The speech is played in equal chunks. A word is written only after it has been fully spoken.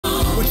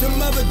what your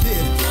mother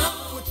did,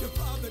 what your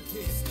father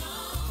did.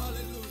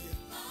 Hallelujah.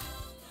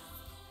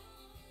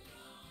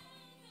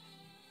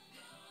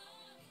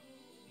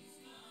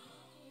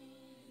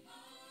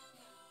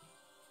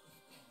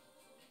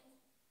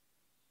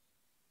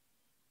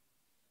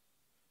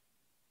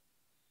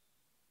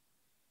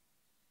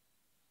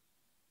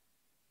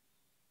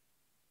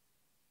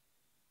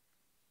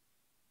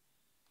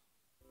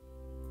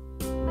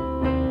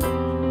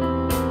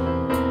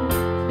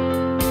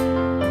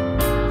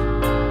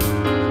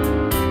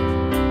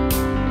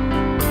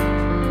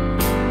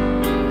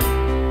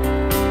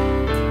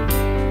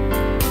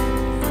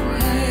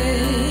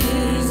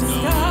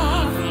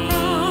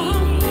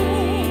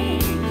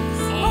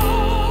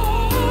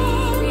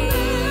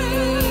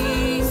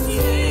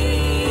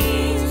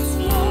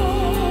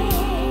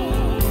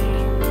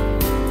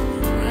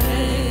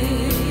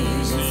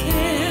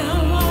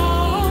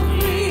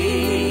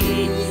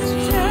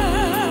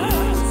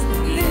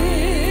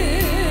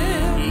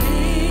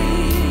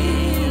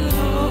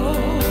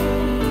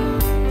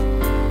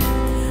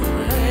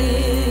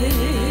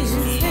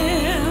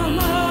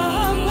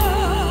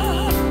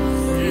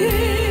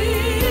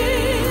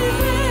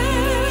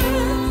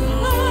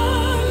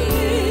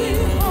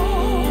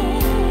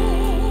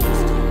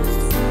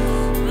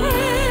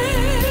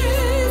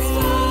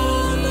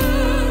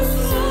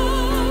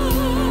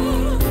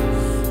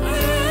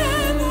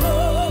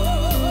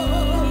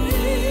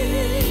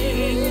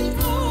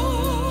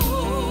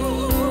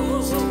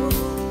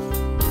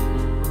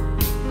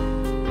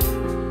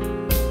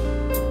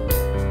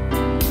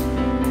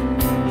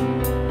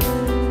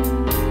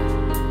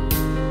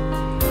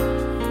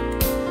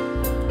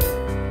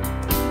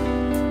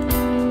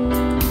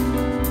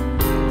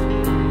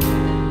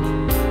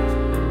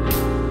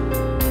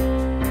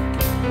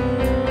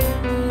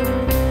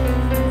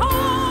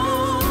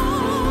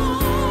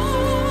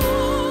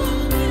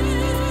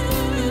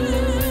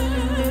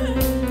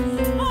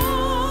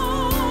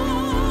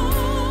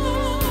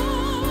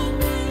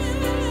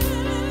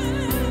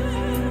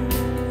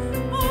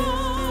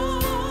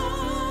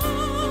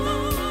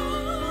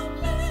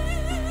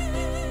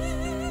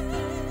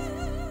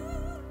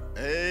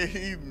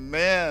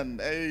 Amen.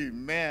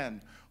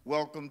 Amen.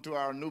 Welcome to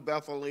our New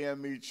Bethel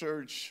AME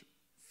Church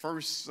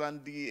first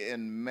Sunday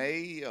in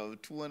May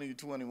of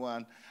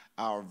 2021,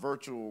 our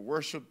virtual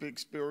worship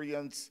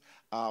experience.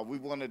 We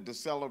wanted to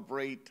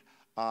celebrate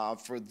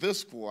for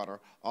this quarter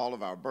all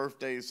of our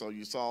birthdays. So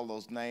you saw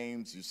those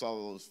names, you saw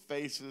those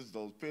faces,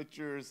 those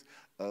pictures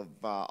of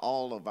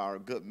all of our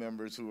good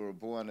members who were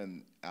born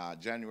in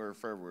January,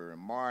 February,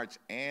 March,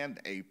 and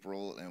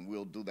April, and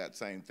we'll do that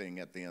same thing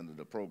at the end of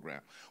the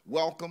program.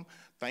 Welcome.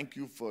 Thank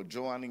you for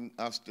joining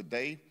us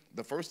today.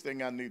 The first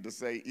thing I need to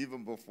say,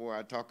 even before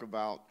I talk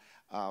about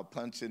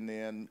punching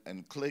in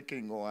and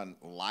clicking on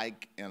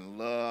like and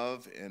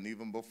love, and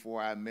even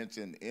before I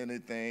mention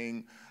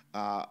anything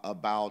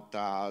about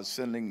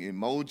sending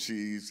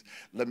emojis,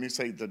 let me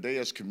say today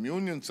is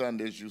Communion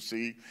Sunday, as you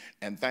see,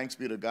 and thanks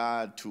be to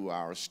God to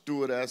our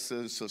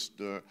stewardesses,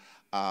 Sister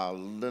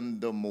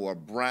Linda Moore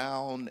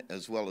Brown,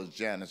 as well as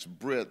Janice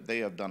Britt. They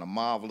have done a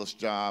marvelous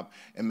job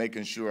in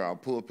making sure our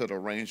pulpit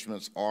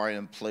arrangements are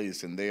in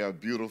place, and they are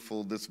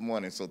beautiful this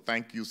morning, so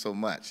thank you so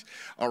much.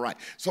 All right,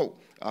 so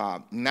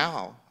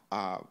now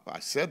I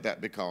said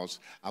that because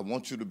I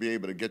want you to be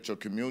able to get your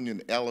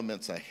communion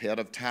elements ahead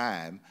of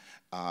time,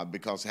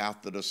 because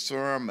after the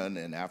sermon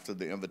and after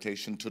the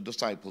invitation to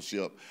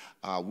discipleship,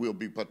 we'll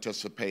be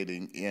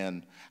participating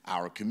in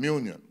our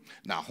communion.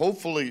 Now,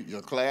 hopefully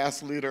your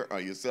class leader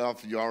or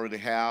yourself, you already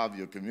have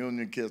your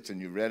communion kits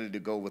and you're ready to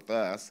go with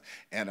us.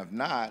 And if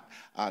not,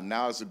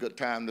 now is a good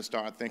time to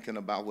start thinking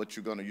about what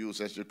you're going to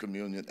use as your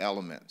communion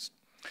elements.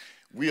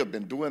 We have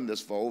been doing this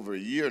for over a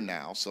year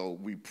now, so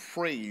we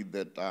pray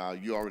that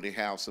you already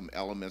have some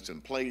elements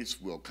in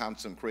place. We'll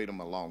consecrate them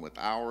along with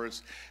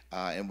ours,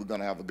 and we're going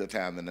to have a good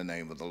time in the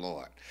name of the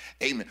Lord.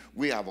 Amen.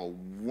 We have a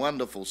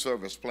wonderful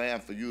service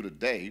planned for you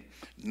today.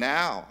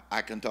 Now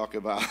I can talk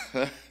about,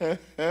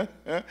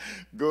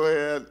 go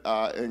ahead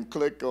and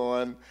click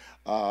on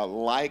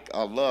like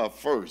or love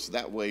first.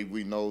 That way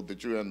we know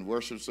that you're in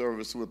worship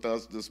service with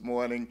us this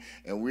morning,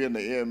 and we're in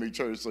the AME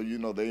Church, so you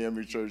know the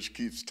AME Church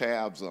keeps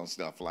tabs on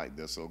stuff like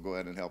this, so go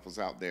ahead and help us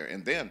out there.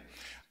 And then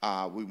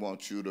we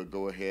want you to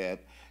go ahead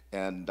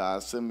and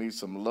send me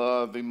some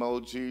love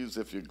emojis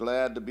if you're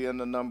glad to be in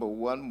the number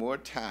one more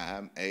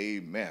time.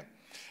 Amen.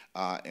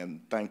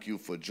 And thank you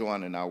for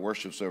joining our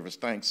worship service.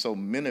 Thanks so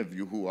many of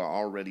you who are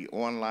already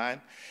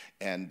online,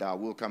 and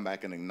we'll come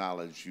back and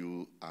acknowledge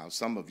you,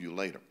 some of you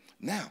later.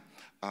 Now,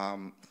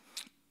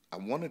 I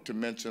wanted to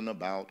mention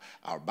about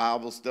our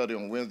Bible study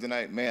on Wednesday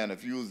night. Man,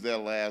 if you was there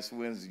last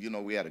Wednesday, you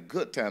know we had a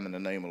good time in the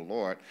name of the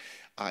Lord.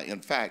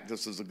 In fact,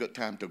 this is a good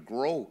time to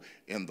grow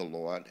in the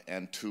Lord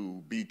and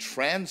to be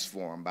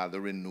transformed by the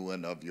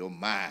renewing of your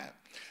mind.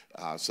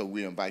 So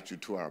we invite you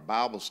to our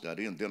Bible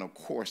study. And then, of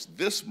course,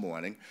 this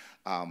morning,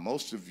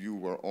 most of you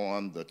were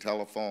on the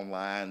telephone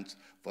lines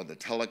for the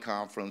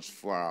teleconference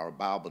for our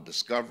Bible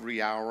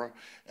Discovery Hour.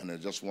 And I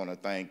just want to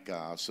thank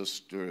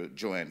Sister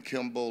Joanne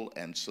Kimball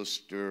and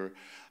Sister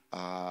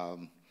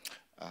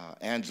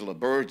Angela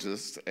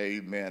Burgess,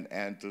 amen,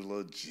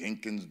 Angela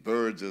Jenkins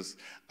Burgess,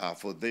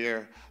 for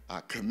their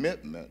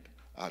commitment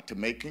to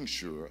making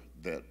sure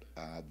that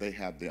they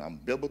have the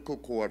umbilical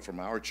cord from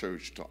our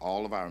church to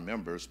all of our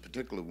members,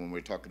 particularly when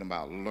we're talking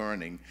about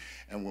learning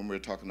and when we're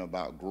talking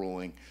about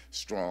growing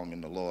strong in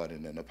the Lord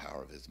and in the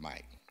power of his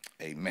might.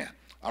 Amen.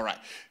 All right.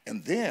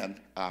 And then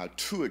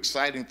two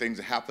exciting things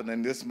are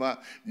happening this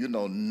month. You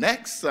know,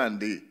 next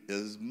Sunday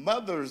is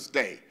Mother's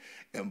Day.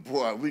 And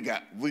boy,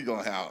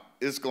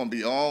 it's going to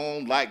be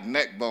on like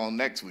neck bone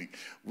next week.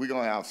 We're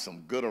going to have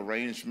some good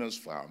arrangements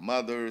for our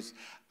mothers.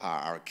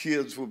 Our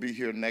kids will be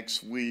here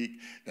next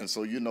week. And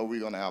so, you know, we're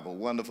going to have a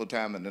wonderful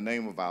time in the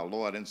name of our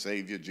Lord and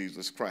Savior,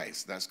 Jesus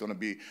Christ. That's going to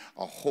be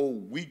a whole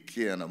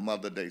weekend of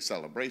Mother's Day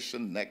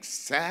celebration.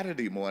 Next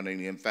Saturday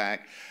morning, in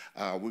fact,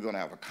 we're going to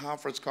have a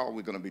conference call.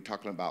 We're going to be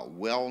talking about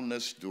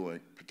wellness,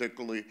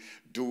 particularly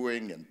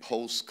during and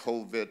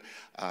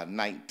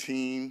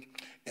post-COVID-19.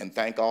 And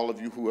thank all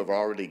of you who have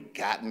already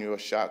gotten your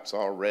shots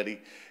already.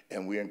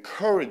 And we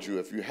encourage you,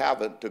 if you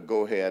haven't, to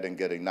go ahead and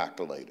get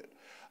inoculated.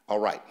 All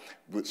right.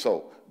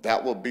 So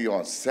that will be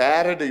on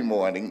Saturday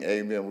morning.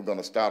 Amen. We're going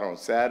to start on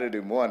Saturday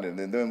morning.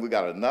 And then we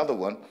got another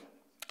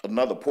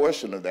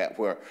portion of that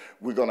where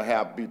we're going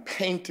to be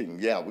painting.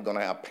 Yeah, we're going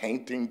to have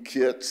painting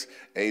kits.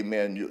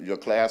 Amen. Your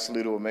class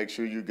leader will make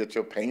sure you get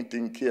your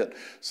painting kit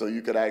so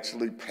you could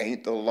actually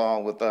paint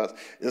along with us.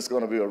 It's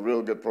going to be a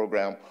real good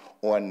program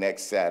on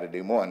next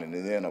Saturday morning.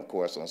 And then, of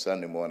course, on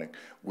Sunday morning,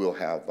 we'll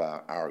have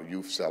our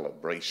youth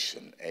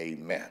celebration.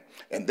 Amen.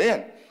 And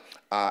then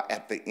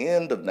at the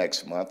end of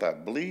next month, I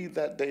believe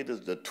that date is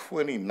the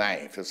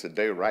 29th. It's the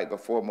day right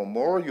before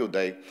Memorial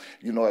Day.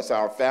 You know, it's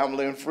our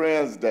Family and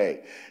Friends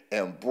Day.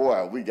 And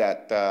boy, we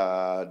got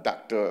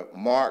Dr.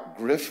 Mark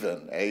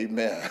Griffin,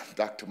 amen.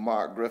 Dr.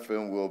 Mark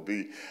Griffin will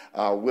be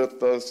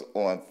with us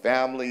on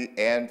Family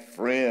and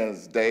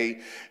Friends Day.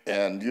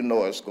 And you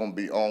know it's going to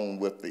be on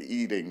with the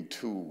eating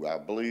too. I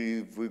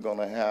believe we're going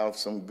to have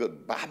some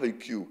good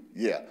barbecue.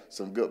 Yeah,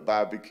 some good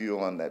barbecue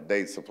on that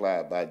day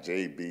supplied by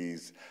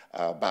JB's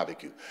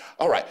Barbecue.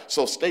 All right,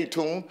 so stay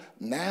tuned.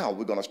 Now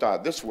we're going to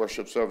start this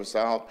worship service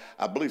out.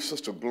 I believe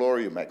Sister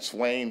Gloria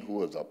McSwain,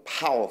 who is a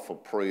powerful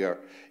prayer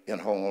in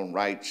her own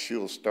right,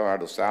 she'll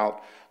start us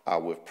out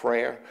with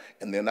prayer,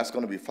 and then that's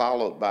going to be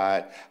followed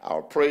by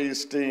our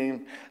praise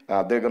team.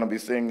 They're going to be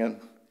singing,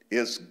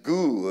 "It's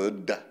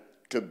Good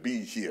to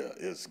Be Here."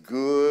 It's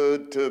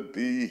good to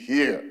be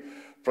here.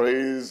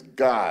 Praise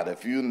God.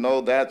 If you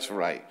know that's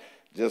right,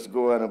 just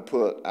go ahead and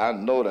put, "I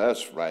know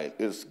that's right.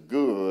 It's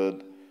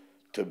good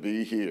to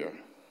be here."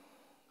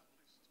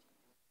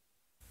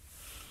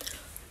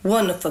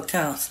 Wonderful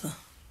Counselor,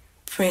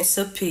 Prince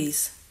of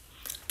Peace,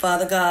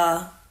 Father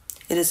God,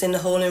 it is in the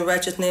holy and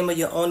righteous name of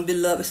your only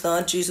beloved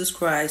Son, Jesus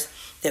Christ,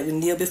 that we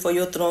kneel before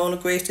your throne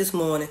of grace this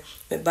morning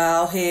with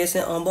bowed heads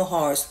and humble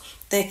hearts,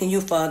 thanking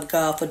you, Father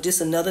God, for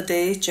this another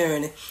day's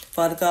journey.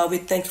 Father God, we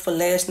thank you for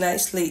last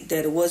night's sleep,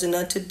 that it wasn't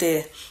unto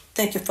death.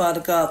 Thank you, Father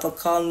God, for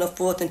calling us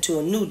forth into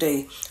a new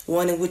day,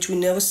 one in which we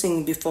never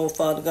seen before,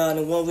 Father God,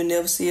 and one we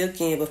never see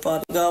again. But,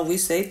 Father God, we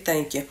say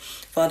thank you.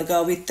 Father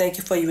God, we thank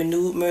you for your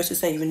renewed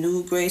mercies and your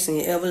renewed grace and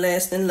your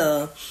everlasting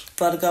love.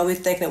 Father God, we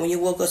thank that when you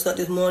woke us up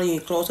this morning,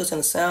 you clothed us in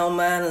a sound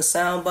mind and a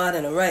sound body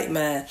and a right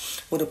mind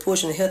with a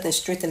portion of health and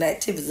strength and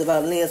activities of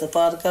our limbs. And,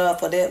 Father God,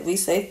 for that, we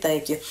say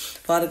thank you.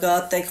 Father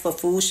God, thank you for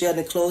food, shelter,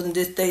 and clothing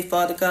this day,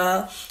 Father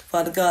God.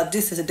 Father God,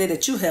 this is a day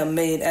that you have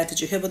made. After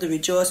you help us to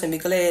rejoice and be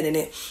glad in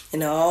it.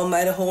 In the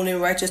almighty, holy,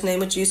 and righteous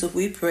name of Jesus,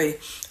 we pray.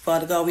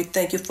 Father God, we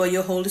thank you for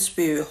your Holy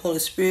Spirit. Holy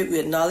Spirit, we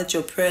acknowledge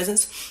your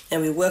presence,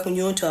 and we welcome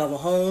you into our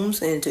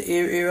homes and into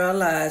every area of our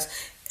lives,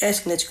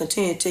 asking that you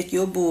continue to take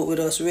your board with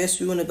us, rest,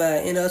 rule, and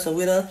abide in us and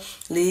with us,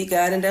 lead,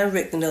 guide, and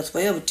directing us,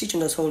 forever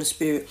teaching us, Holy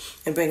Spirit,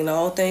 and bringing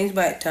all things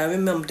back to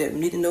remember that we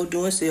need to know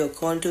doing so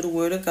according to the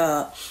word of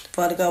God.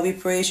 Father God, we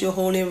praise your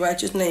holy and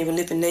righteous name and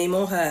lift your name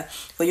on high,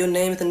 for your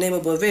name is the name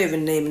above every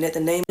name, and at the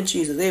name of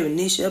Jesus, every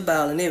knee shall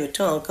bow and every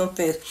tongue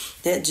confess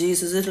that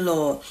Jesus is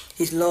Lord.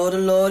 He's Lord of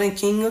Lords and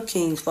King of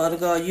Kings. Father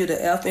God, you're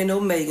the Alpha and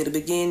Omega, the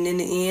beginning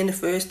and the end, the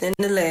first and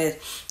the last.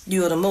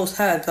 You are the Most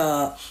High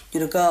God.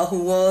 You're the God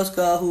who was,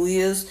 God who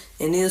is,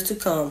 and is to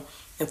come.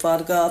 And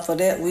Father God, for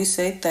that we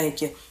say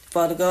thank you.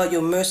 Father God,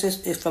 your mercy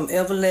is from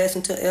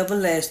everlasting to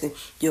everlasting.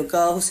 You're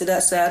God who sit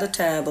outside of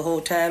time, but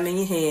hold time in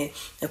your hand.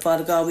 And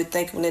Father God, we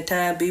thank you when that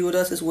time be with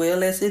us as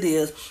well as it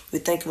is. We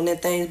thank you when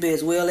that things be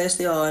as well as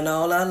they are in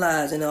all our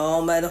lives. In the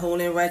almighty,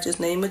 holy, and righteous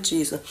name of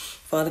Jesus.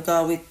 Father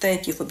God, we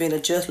thank you for being a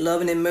just,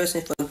 loving, and mercy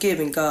and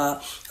forgiving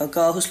God. A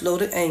God who's slow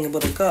to anger,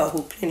 but a God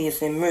who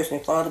plenteous in mercy.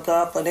 And Father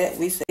God, for that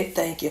we say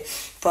thank you.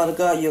 Father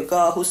God, you're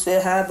God who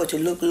sit high, but you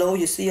look low.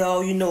 You see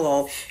all, you know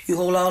all. You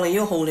hold all in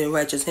your holy and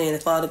righteous hand.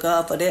 And Father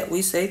God, for that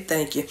we say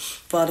thank you.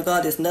 Father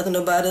God, there's nothing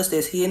about us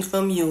that's hidden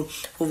from you.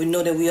 For we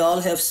know that we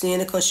all have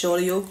sinned and come short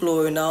of your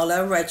glory, and all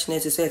our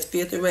righteousness is as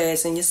filthy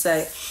rags in your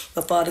sight.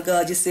 But Father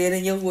God, you said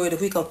in your word,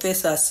 if we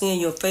confess our sin,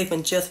 your faith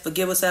and just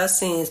forgive us our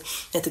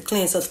sins, and to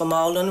cleanse us from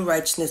all unrighteousness.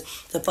 righteousness.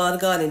 So, Father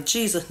God, in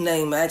Jesus'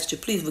 name, I ask that you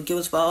please forgive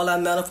us for all our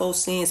manifold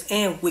sins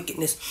and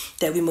wickedness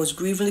that we most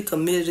grievously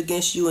committed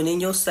against you and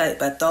in your sight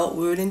by thought,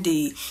 word, and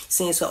deed,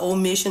 sins of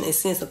omission and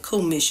sins of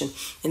commission.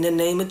 In the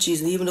name of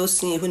Jesus, even those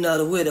sins we're not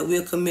aware that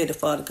we're committed,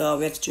 Father God,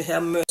 we ask that you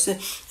have mercy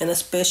in a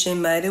special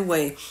and mighty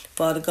way.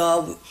 Father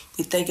God,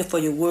 we thank you for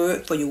your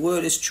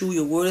word is true,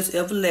 your word is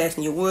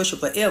everlasting, your word shall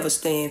forever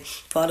stand.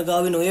 Father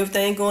God, we know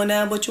everything going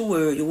down but your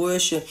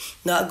word shall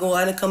not go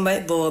out and come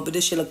back void, but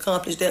it shall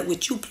accomplish that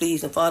which you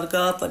please. And Father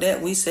God, for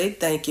that we say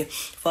thank you.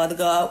 Father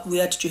God, we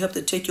ask that you help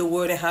to take your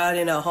word and hide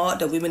it in our heart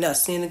that we may not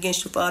sin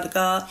against you, Father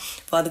God.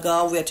 Father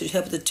God, we ask that you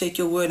help us to take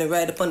your word and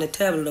write it upon the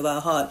tablet of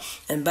our heart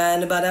and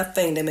bind it by our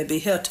finger that may be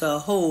held to our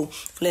whole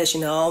flesh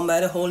in the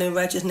almighty, holy, and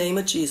righteous name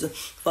of Jesus.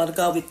 Father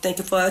God, we thank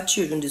you for our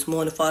children this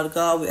morning. Father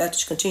God, we ask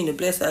that you continue to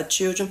bless our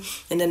children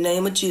in the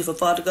name of Jesus. For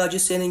Father God, you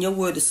said in your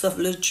word to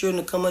suffer little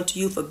children to come unto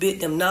you, forbid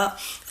them not,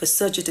 for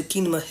such is the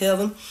kingdom of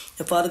heaven.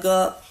 And Father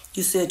God,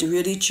 you said to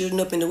rear these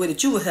children up in the way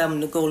that you would have them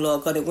to go,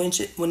 Lord God, that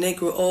when they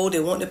grow old, they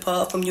won't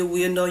depart from your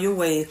will nor your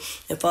way.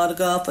 And Father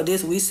God, for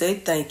this we say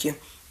thank you.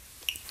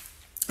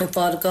 And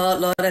Father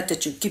God, Lord, I ask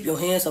that you keep your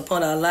hands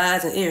upon our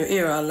lives and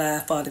ear our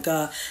lives, Father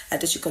God. I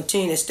ask that you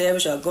continue to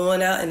establish our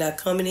going out and our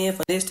coming in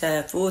from this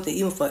time forth and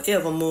even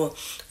forevermore.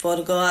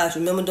 Father God, I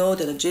remember those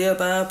that are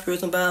jail-bound,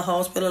 prison-bound,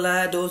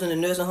 hospitalized, those in the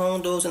nursing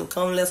home, those in the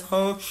convalescent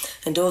home,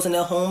 and those in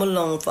their home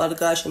alone. Father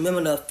God, I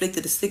remember the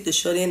afflicted, the sick, the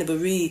shut in, the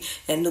bereaved,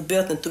 and the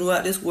birth and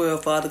throughout this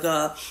world, Father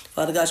God.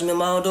 Father God,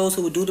 remember all those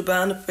who would do the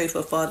bound to pray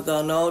for, Father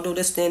God, and all those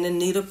that stand in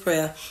need of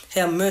prayer.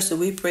 Have mercy,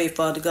 we pray,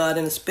 Father God,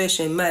 in a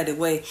special and mighty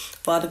way.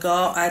 Father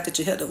God, I ask that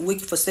you help the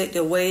wicked forsake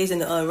their ways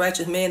and the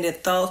unrighteous man their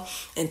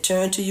thoughts and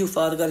turn to you,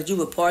 Father God, that you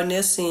will pardon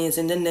their sins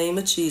in the name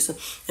of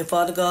Jesus. And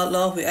Father God,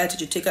 Lord, we ask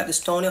that you take out the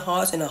stony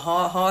hearts and the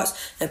hard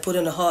hearts and put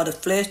in the heart of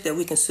flesh that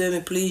we can serve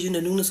and please you in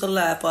the newness of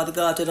life, Father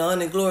God, to the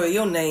honor and glory of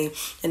your name.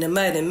 In the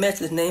mighty and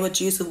matchless name of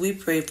Jesus, we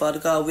pray, Father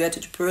God. We ask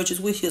that you purge us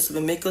with hyssop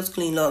and make us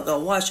clean, Lord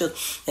God. Wash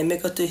us and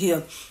make us to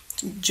hear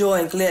joy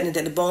and gladness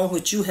that the bone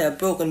which you have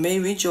broken may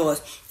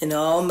rejoice. In the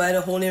almighty,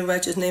 holy, and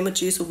righteous name of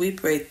Jesus, we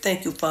pray.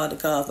 Thank you, Father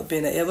God, for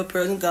being an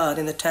ever-present God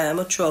in the time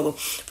of trouble.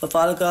 For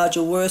Father God,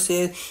 your word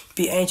says,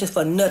 be anxious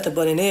for nothing,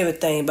 but in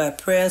everything, by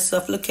prayer and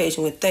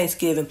supplication with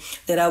thanksgiving,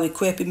 that our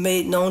request be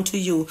made known to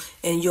you,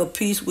 and your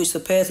peace, which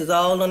surpasses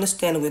all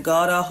understanding, will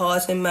guard our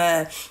hearts and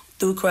minds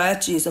through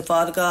Christ Jesus.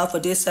 Father God, for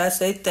this I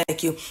say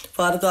thank you.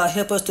 Father God,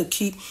 help us to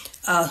keep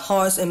our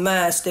hearts and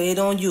minds stayed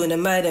on you. In the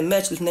mighty and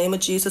matchless name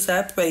of Jesus,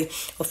 I pray.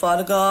 For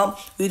Father God,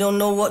 we don't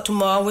know what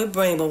tomorrow will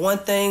bring, but one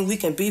thing we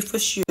can be for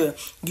sure,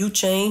 you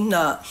change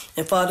not.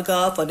 And Father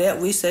God, for that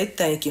we say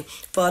thank you.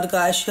 Father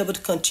God, help us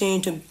to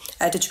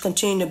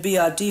continue to be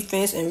our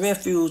defense and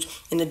refuge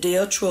in the day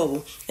of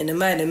trouble. In the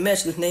mighty and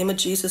matchless name of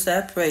Jesus,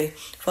 I pray.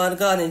 Father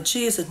God, in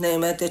Jesus'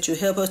 name, I ask that you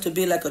help us to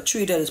be like a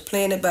tree that is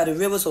planted by the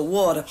rivers of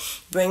water,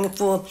 bringing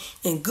forth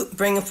in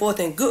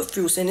good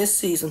fruits in this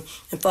season.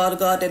 And Father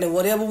God, that in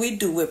whatever we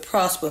do will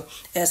prosper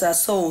as our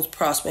souls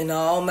prosper. In the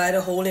almighty,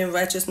 holy, and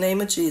righteous name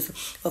of Jesus.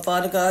 For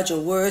Father God, your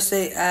word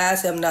say,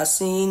 eyes have not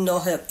seen, nor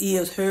have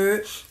ears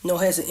heard,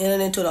 nor has it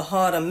entered into the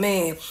heart of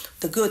man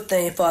the good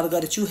thing, Father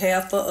God, that you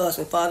have for us.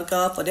 And Father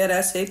God, for that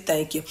I say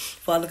thank you.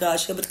 Father God,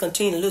 help us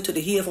continue to look to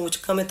the hill from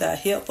which cometh our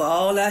help, for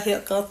all our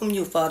help comes from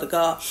you, Father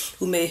God,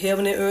 who made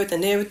heaven and earth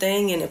and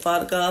everything in it.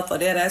 Father God, for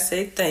that I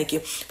say thank you.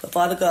 For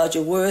Father God,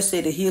 your word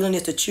say the healing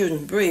is the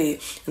children's bread.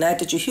 And I ask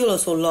that you heal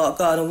us, O Lord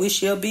God, and we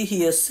shall be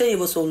healed.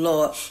 Save us, O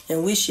Lord,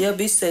 and we shall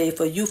be saved.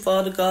 For you,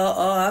 Father God,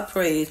 are our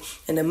praise.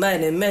 In the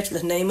mighty and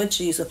matchless name of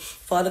Jesus.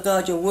 Father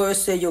God, your word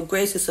said your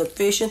grace is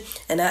sufficient,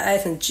 and I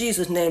ask in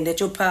Jesus' name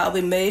that your power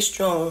be made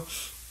strong,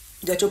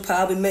 that your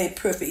power be made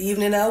perfect,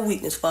 even in our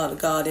weakness, Father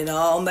God, in the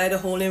almighty,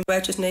 holy, and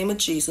righteous name of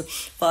Jesus.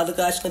 Father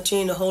God,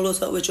 continue to hold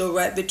us up with your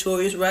right,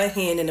 victorious right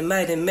hand in the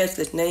mighty and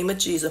matchless name of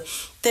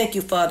Jesus. Thank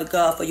you, Father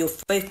God, for your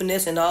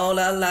faithfulness in all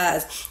our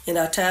lives. In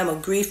our time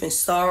of grief and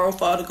sorrow,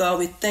 Father God,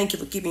 we thank you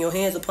for keeping your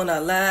hands upon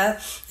our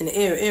lives and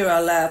the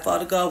our lives.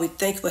 Father God, we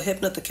thank you for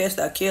helping us to cast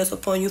our cares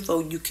upon you,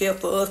 for you care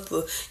for us.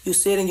 For you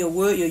said in your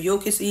word, your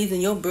yoke is easy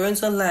and your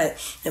burdens are light.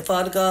 And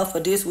Father God,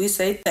 for this we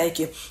say thank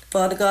you.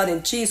 Father God,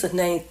 in Jesus'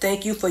 name,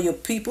 thank you for your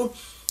people.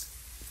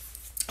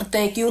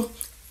 Thank you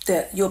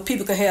that your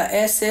people can have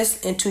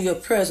access into your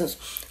presence,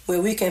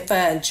 where we can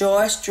find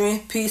joy,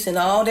 strength, peace, and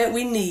all that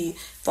we need.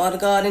 Father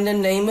God, in the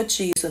name of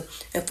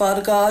Jesus. And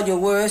Father God, your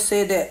word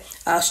said that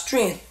our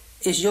strength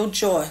is your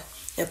joy.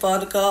 And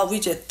Father God, we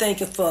just thank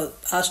you for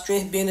our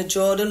strength being the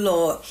joy of the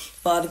Lord.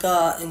 Father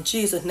God, in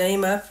Jesus'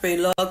 name I pray,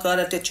 Lord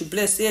God, that you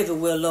bless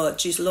everywhere, Lord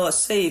Jesus, Lord,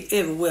 save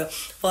everywhere.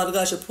 Father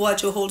God, you pour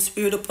out your Holy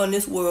Spirit upon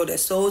this world, that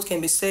souls can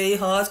be saved,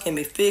 hearts can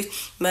be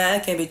fixed,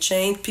 mind can be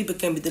changed, people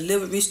can be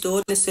delivered,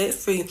 restored, and set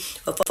free.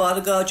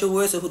 Father God, your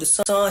words are who the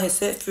Son has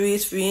set free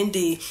is free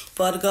indeed.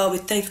 Father God, we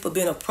thank you for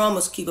being a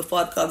promise keeper.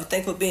 Father God, we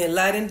thank you for being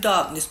light in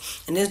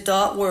darkness, in this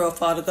dark world,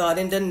 Father God,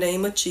 in the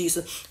name of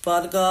Jesus.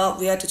 Father God,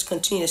 we have to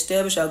continue to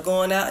establish our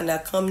going out and our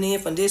coming in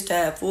from this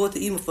time forth to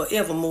even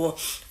forevermore.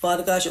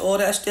 Father God, you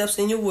order our steps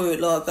in your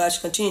word, Lord God. You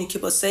continue to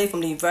keep us safe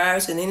from these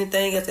viruses and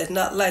anything else that's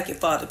not like it,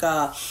 Father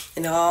God.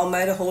 In the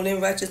almighty, holy,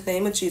 and righteous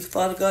name of Jesus.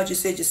 Father God, you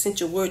said you sent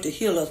your word to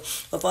heal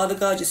us. But Father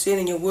God, you said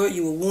in your word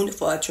you were wounded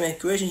for our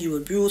transgressions, you were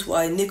bruised for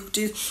our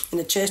iniquities, and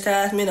the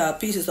chastisement of our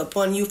peace is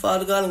upon you,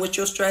 Father God, and with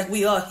your stripes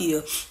we are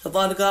healed. So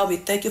Father God, we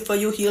thank you for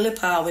your healing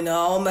power in the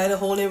almighty,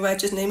 holy, and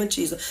righteous name of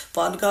Jesus.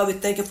 Father God, we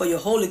thank you for your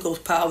Holy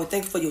Ghost power. We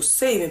thank you for your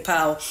saving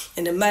power.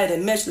 In the mighty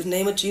and matchless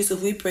name of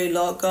Jesus, we pray,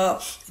 Lord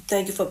God.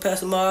 Thank you for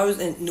Pastor Morris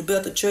and New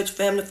Bethel Church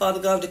family, Father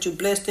God, that you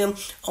bless them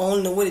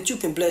only the way that you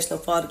can bless them,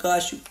 Father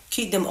God. You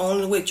keep them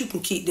only the way that you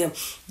can keep them.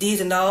 These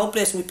and all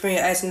blessings we pray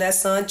and ask in that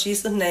Son,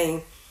 Jesus'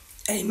 name.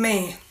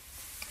 Amen.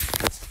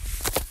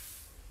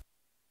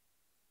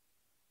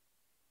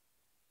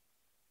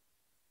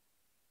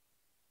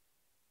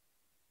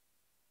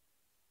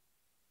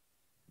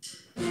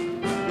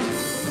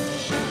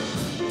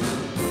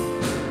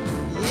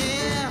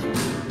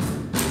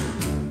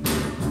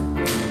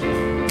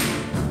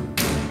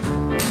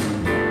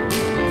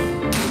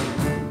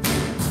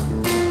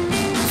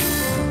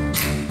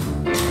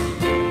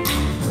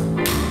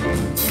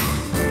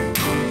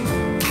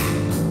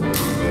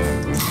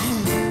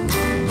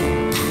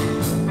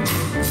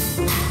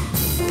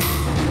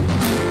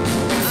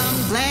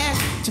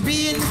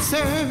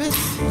 Service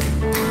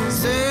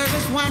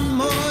one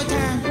more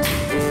time.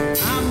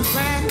 I'm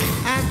glad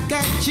I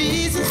got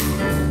Jesus.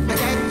 I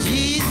got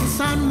Jesus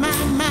on my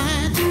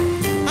mind.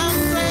 I'm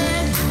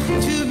glad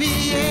to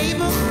be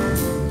able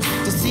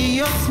to see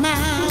your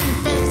smiling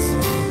face.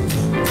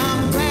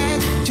 I'm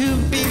glad to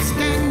be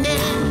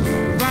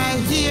standing right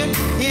here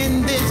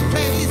in this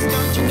place.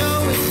 Don't you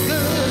know it's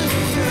good?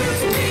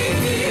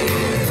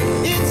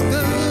 It's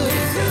good.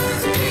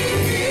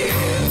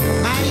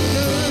 Mighty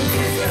good.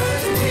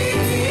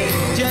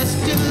 Just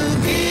to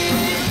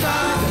give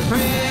God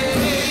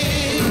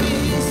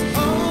praise.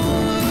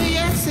 Oh,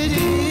 yes it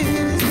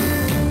is.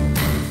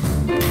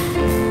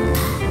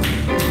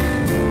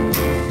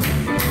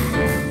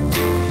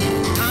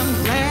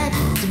 I'm glad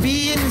to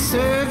be in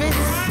service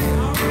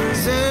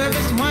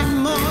one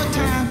more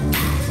time.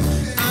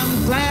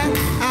 I'm glad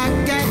I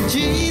got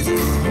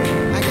Jesus.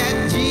 I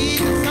got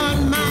Jesus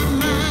on my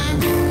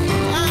mind.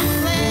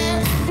 I'm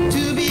glad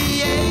to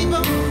be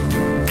able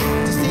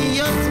to see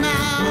your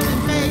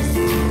smiling face.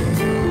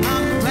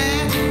 I'm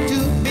glad to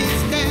be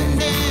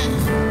standing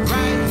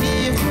right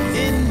here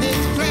in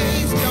this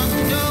place. Don't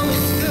you know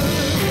it's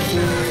good?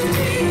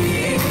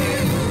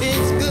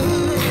 It's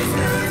good.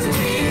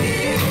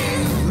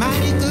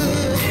 Mighty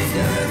good.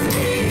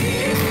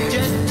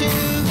 Just to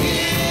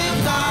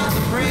give God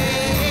the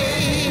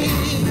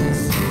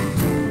praise.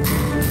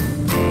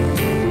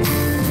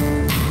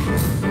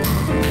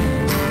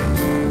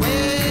 Well,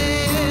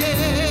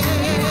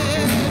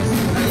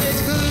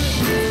 it's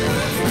good.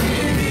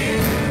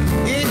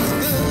 It's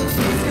good.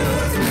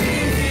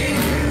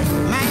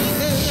 Mighty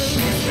good.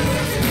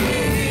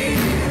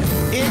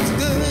 It's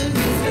good.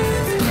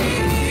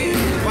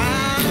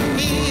 While I'm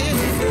here.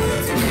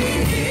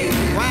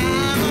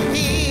 While I'm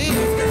here.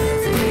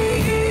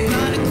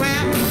 Gonna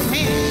clap his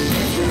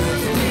hands.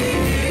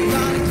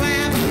 Gonna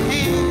clap his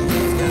hands.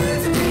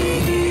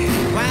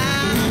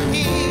 While I'm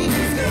here.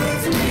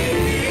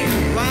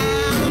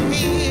 While I'm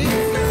here.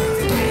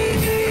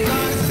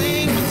 Gonna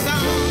sing my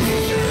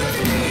song.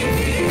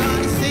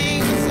 Gonna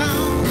sing my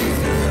song.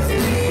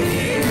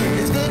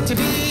 It's good to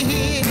be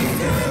here.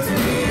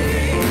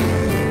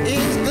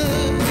 It's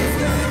good.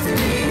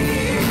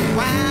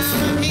 While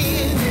I'm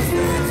here.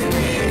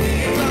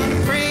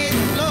 Gonna praise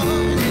the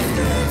Lord.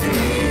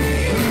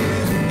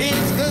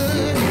 It's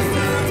good.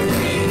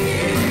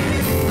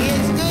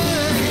 It's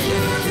good.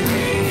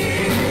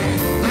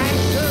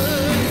 Right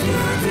good.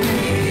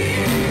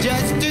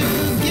 Just to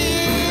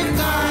give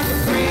God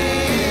the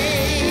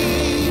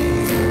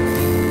praise.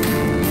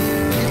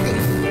 It's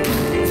good.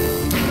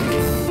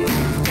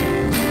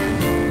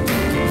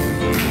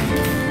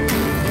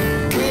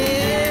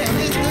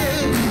 Well, it's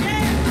good.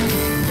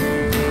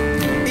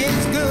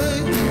 It's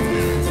good.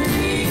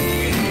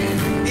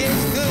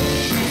 It's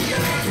good.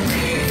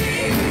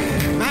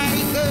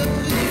 Mighty good.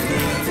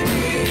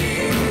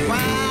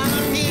 While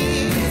I'm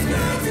here.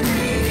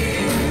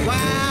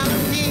 While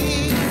I'm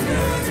here.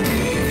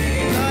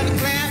 Gonna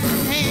clap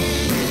his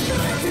hands.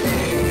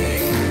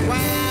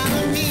 While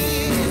I'm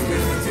here.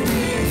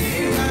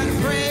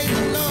 Gonna praise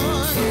the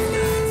Lord.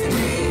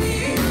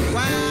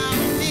 While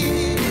I'm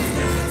here.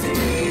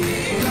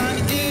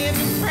 Gonna give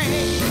him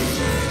praise.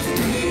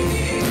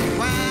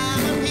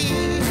 While I'm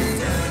here.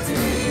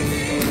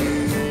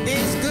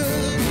 It's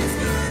good.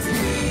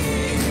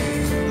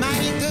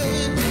 Mighty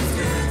good.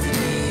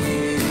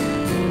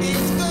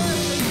 It's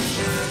good.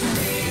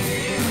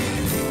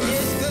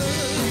 It's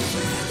good.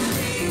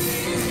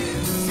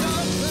 So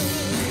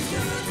good.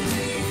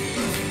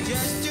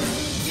 Just to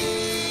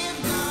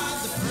give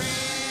God the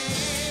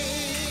praise.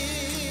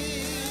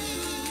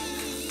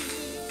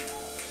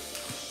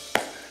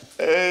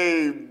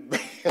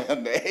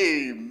 Amen.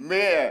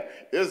 Amen.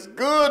 It's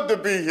good to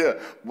be here.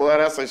 Boy,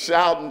 that's a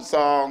shouting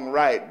song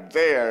right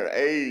there.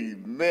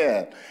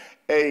 Amen.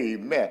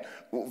 Amen.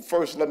 Well,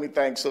 first, let me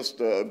thank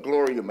Sister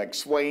Gloria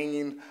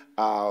McSwain,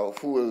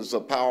 who is a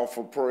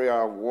powerful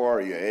prayer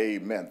warrior.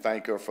 Amen.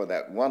 Thank her for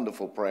that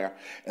wonderful prayer.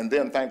 And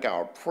then thank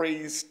our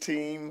praise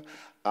team.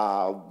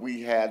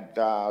 We had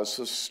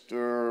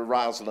Sister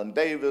Rosalind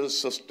Davis,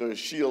 Sister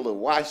Sheila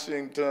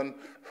Washington,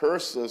 her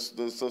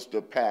sister, Sister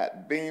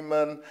Pat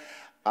Beeman.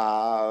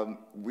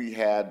 We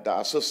had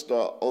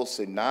Sister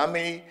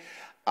Osinami.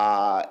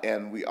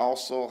 And we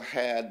also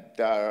had,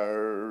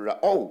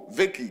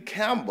 Vicki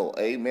Campbell,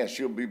 amen.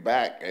 She'll be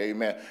back,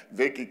 amen.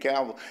 Vicki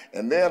Campbell.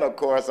 And then, of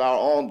course, our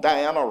own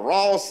Diana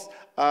Ross,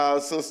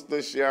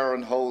 Sister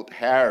Sharon Holt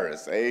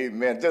Harris,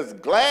 amen.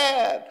 Just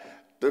glad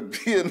to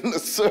be in the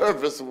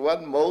service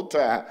one more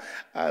time.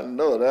 I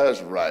know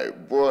that's right.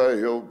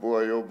 Boy, oh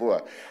boy, oh boy.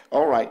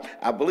 All right,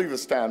 I believe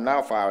it's time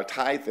now for our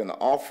tithe and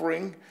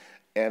offering.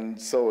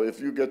 And so if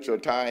you get your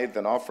tithe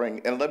and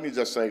offering, and let me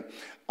just say,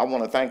 I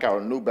want to thank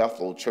our New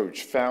Bethel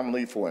Church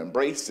family for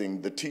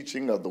embracing the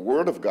teaching of the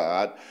Word of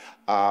God,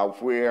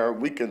 where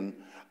we can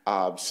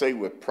say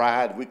with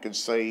pride, we can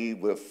say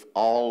with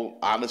all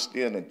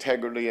honesty and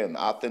integrity and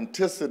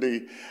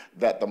authenticity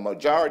that the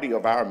majority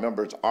of our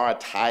members are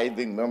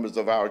tithing members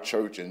of our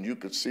church, and you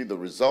could see the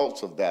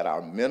results of that.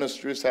 Our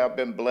ministries have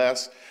been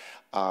blessed.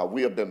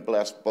 We have been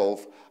blessed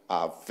both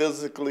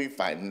physically,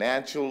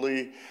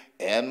 financially,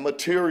 and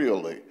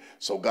materially.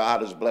 So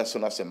God is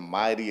blessing us in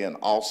mighty and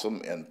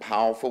awesome and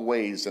powerful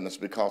ways, and it's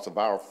because of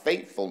our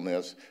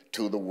faithfulness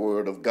to the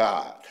Word of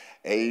God.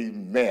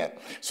 Amen.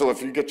 So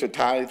if you get your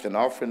tithe and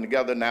offering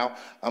together now,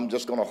 I'm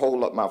just going to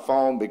hold up my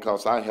phone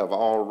because I have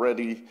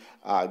already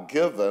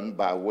given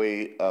by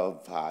way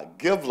of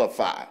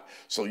Givelify.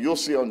 So you'll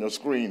see on your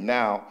screen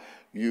now,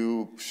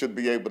 you should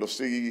be able to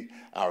see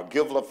our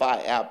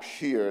Givelify app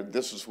here.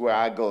 This is where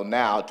I go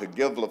now to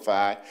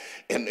Givelify.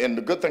 And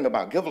the good thing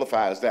about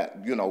Givelify is that,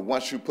 you know,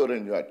 once you put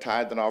in your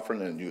tithe and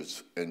offering and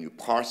you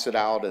parse it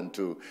out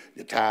into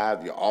your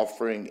tithe, your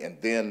offering,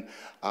 and then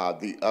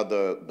the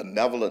other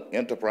benevolent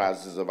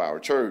enterprises of our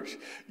church,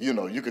 you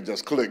know, you could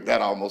just click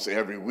that almost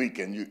every week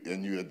and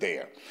you're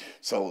there.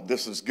 So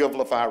this is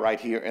Givelify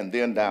right here. And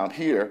then down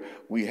here,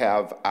 we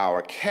have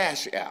our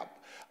Cash App.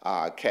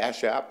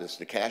 Cash App is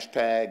the cash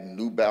tag,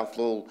 New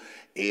Bethel,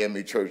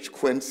 AME Church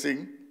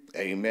Quincy,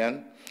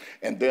 amen.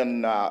 And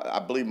then I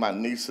believe my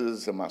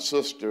nieces and my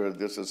sister,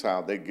 this is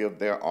how they give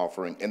their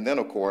offering. And then,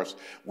 of course,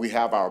 we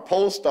have our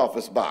post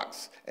office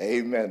box,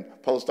 amen.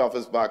 Post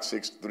office box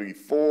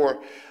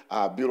 634,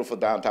 beautiful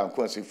downtown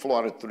Quincy,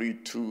 Florida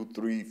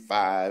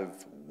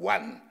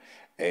 32351,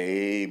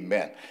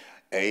 amen,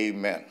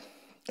 amen.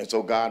 And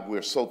so, God,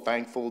 we're so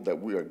thankful that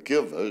we are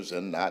givers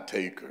and not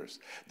takers,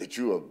 that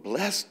you have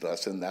blessed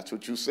us, and that's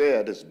what you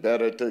said. It's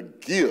better to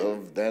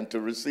give than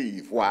to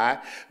receive. Why?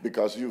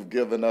 Because you've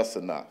given us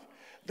enough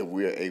that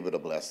we're able to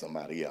bless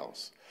somebody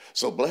else.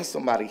 So bless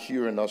somebody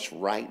hearing us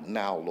right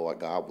now, Lord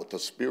God, with the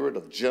spirit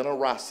of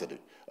generosity,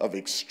 of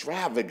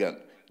extravagant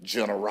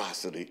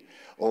generosity.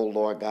 Oh,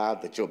 Lord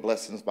God, that your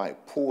blessings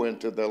might pour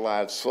into their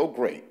lives so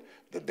great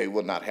that they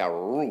will not have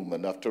room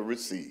enough to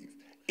receive.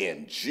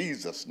 In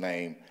Jesus'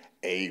 name,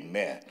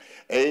 amen.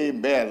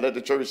 Amen. Let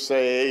the church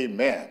say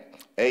amen.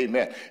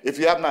 Amen. If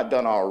you have not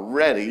done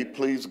already,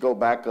 please go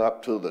back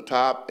up to the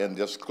top and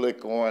just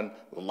click on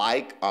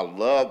like or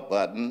love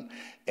button,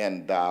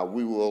 and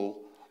we will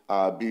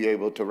be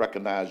able to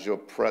recognize your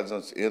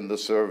presence in the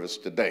service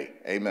today.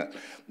 Amen.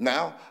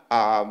 Now,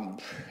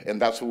 and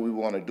that's what we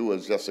want to do,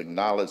 is just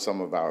acknowledge some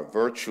of our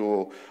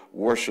virtual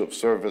worship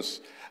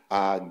service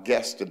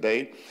guest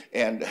today.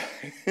 And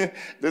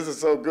this is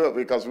so good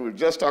because we were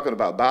just talking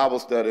about Bible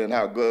study and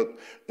how good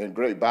and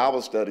great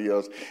Bible study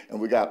is. And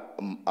we got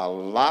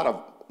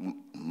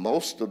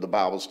most of the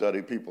Bible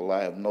study people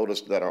I have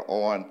noticed that are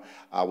on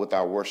with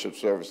our worship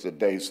service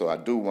today. So I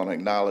do want to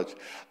acknowledge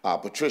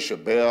Patricia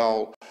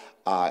Bell,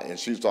 and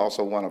she's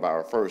also one of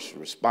our first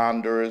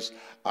responders.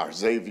 Our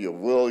Xavier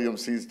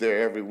Williams, he's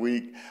there every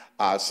week.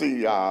 I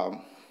see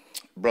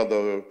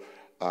Brother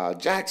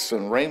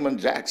Jackson, Raymond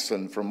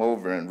Jackson from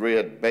over in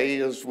Red Bay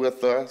is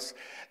with us.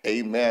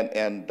 Amen.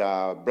 And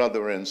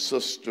brother and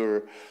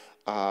sister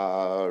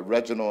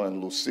Reginald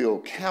and Lucille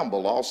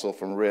Campbell, also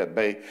from Red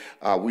Bay.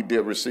 We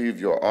did receive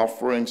your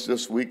offerings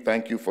this week.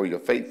 Thank you for your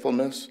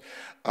faithfulness.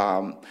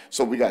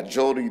 So we got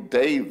Jody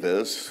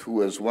Davis,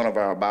 who is one of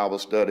our Bible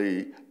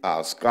study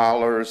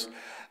scholars.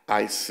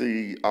 I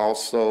see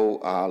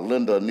also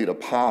Linda Anita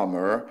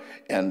Palmer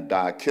and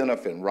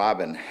Kenneth and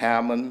Robin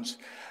Hammonds.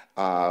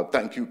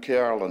 Thank you,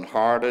 Carolyn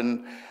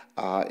Harden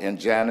and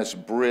Janice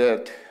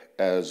Britt,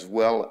 as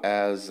well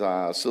as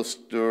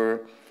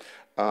Sister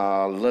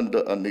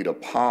Linda Anita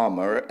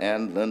Palmer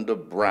and Linda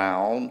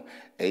Brown.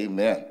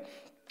 Amen.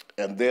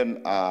 And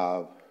then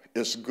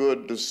it's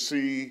good to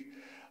see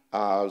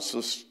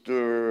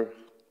Sister,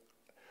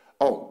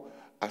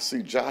 I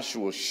see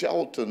Joshua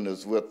Shelton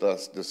is with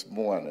us this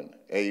morning.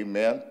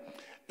 Amen.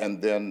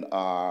 And then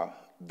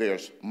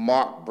there's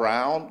Mark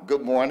Brown.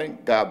 Good morning.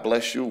 God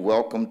bless you.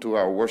 Welcome to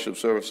our worship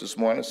service this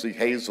morning. See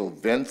Hazel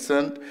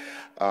Vincent,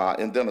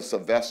 and then a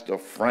Sylvester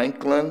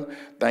Franklin.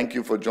 Thank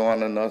you for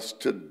joining us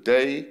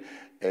today.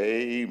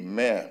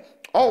 Amen.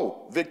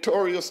 Oh,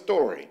 Victoria's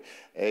story.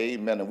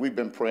 Amen. And we've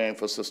been praying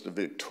for Sister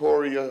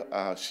Victoria.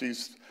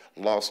 She's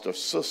lost her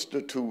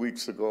sister 2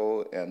 weeks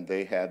ago, and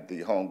they had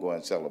the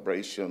homegoing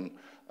celebration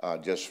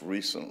just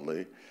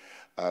recently.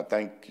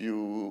 Thank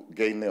you,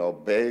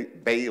 Gaynell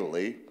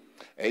Bailey.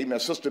 Amen.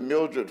 Sister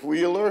Mildred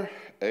Wheeler.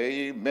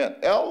 Amen.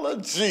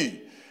 Ella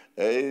G.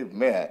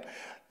 Amen.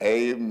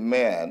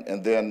 Amen.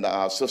 And then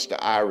Sister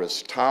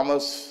Iris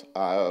Thomas.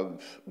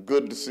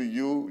 Good to see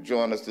you.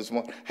 Join us this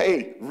morning.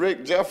 Hey,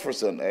 Rick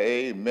Jefferson.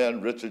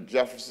 Amen. Richard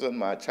Jefferson,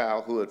 my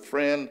childhood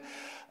friend.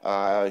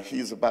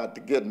 He's about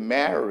to get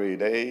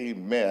married.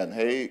 Amen.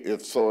 Hey,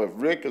 if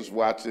Rick is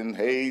watching,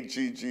 hey,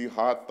 Gigi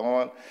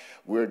Hawthorne,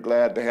 we're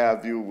glad to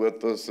have you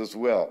with us as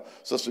well.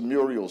 Sister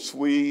Muriel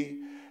Swee.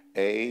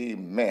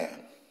 Amen.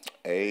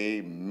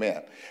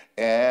 Amen.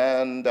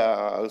 And,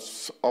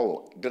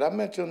 did I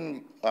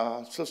mention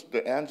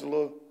Sister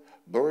Angela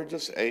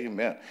Burgess?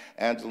 Amen.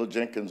 Angela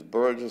Jenkins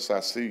Burgess,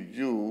 I see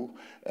you,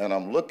 and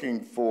I'm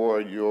looking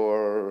for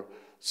your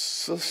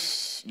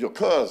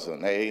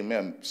cousin,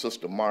 amen,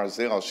 Sister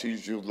Marzell.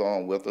 She's usually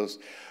on with us.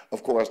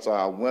 Of course,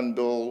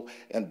 Wendell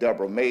and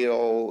Deborah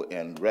Mayo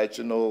and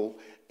Reginald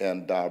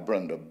and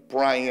Brenda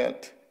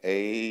Bryant.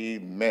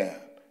 Amen.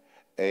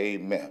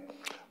 Amen.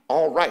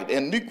 All right,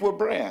 and Nequa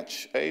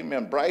Branch,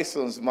 amen,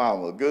 Bryson's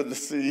mama, good to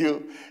see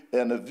you.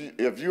 And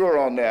if you're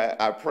on there,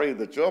 I pray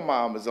that your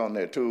mom is on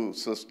there too,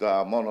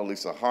 Sister Mona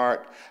Lisa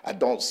Hart. I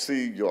don't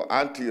see your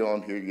auntie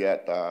on here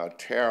yet,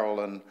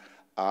 Carolyn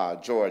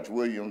George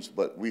Williams,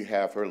 but we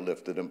have her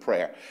lifted in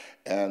prayer.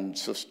 And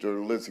Sister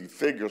Lizzie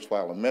Figures,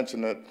 while I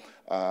mention it,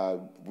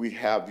 we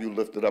have you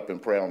lifted up in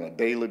prayer on a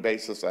daily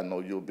basis. I know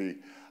you'll be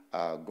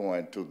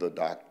going to the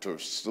doctor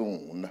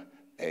soon,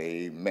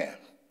 amen.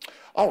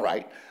 All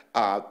right.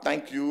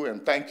 Thank you,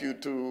 and thank you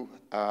to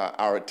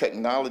our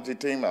technology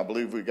team. I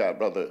believe we got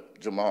Brother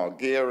Jamal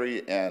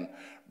Gary and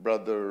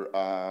Brother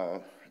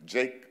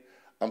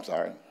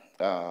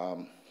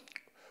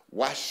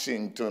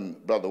Washington,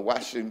 Brother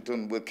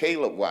Washington with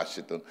Caleb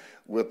Washington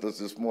with us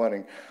this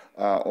morning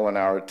on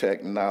our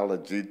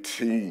technology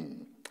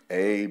team.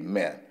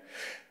 Amen.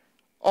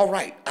 All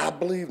right, I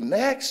believe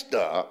next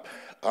up,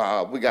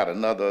 we got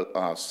another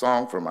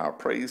song from our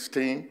praise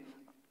team.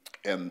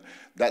 And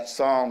that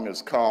song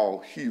is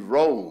called He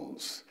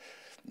Rose.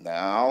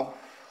 Now,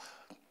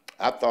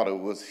 I thought it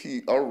was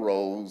He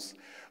Arose,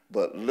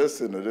 but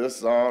listen to this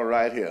song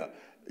right here.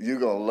 You're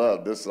going to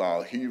love this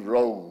song, He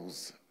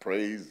Rose.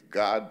 Praise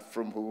God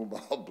from whom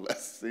all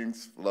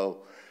blessings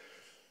flow.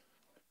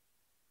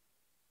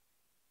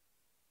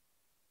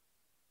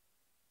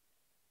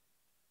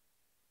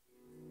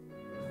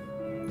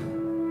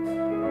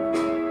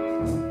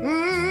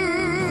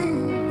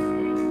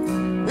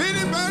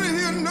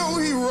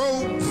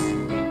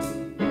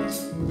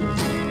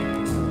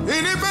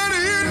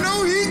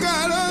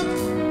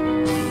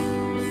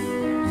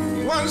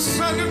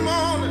 Sunday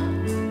morning,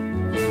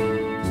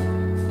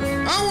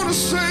 I want to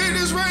say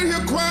this right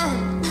here, choir,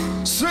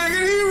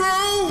 singing He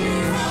rose.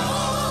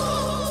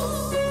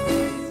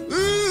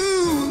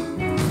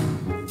 Ooh,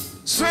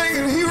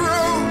 singing He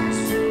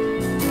rose.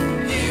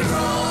 He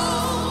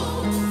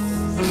rose.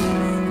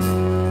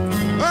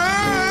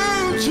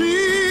 Oh,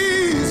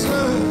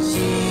 Jesus,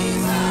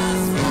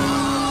 Jesus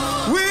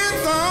rose.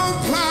 With all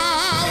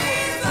power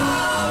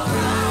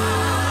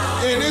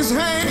in His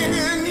hand.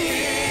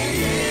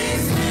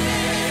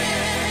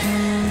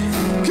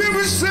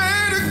 Say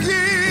it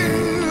again.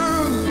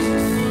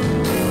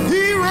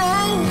 He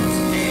rose.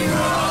 He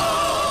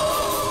rose.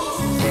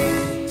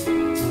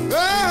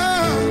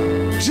 Oh,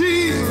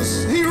 Jesus,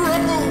 He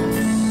rose.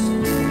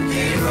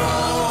 He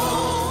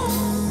rose.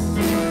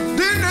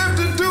 Didn't have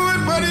to do it,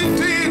 but He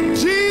did.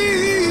 Jesus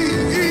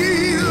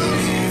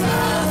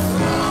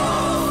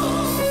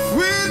rose.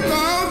 With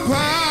all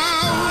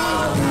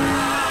power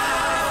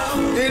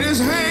in His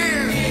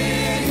hand.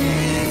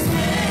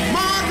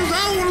 Marcus, I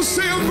want to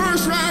say a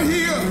verse right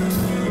here.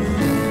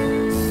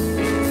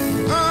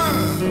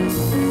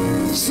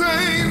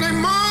 Saying they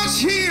march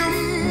Him,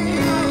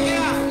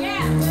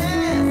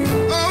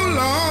 oh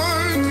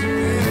Lord,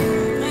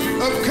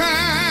 of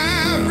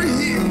Calvary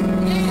Hill.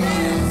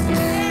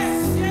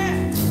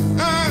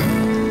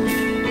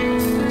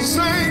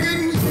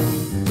 Singing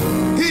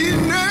He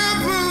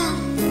never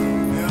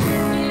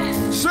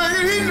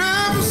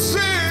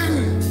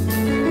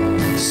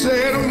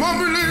said a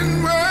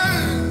mumbling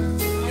word.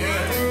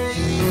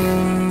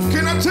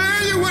 Can I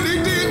tell you what He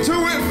did to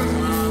him?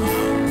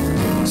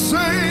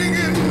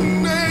 Singing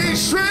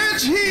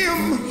stretch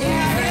Him.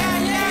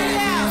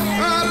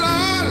 Oh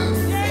Lord.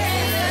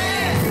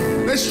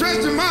 They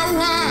stretched Him out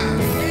wide.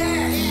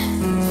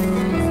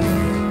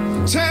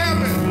 Tell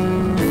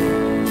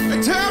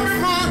me,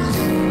 Marcus,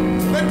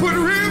 they put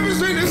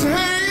ribbons in His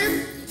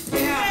hand.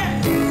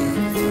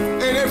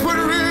 And they put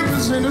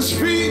ribbons in His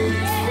feet.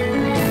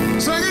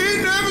 So He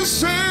never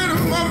said a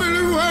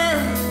mumbling word.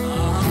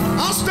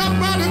 I'll stop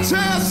by to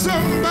tell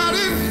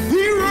somebody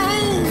He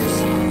rose.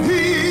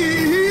 He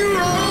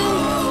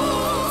rose.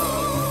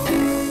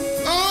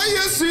 Oh,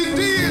 yes, He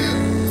did.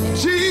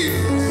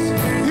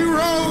 Jesus.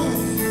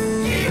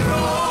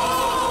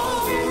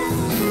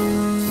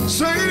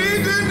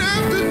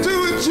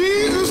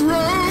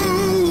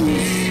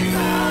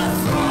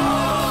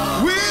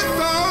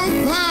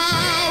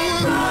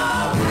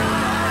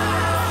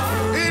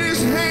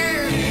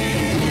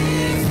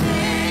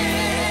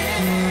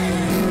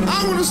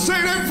 to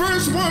say that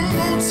verse one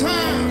more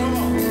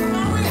time.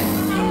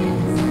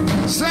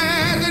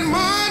 Sad and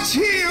march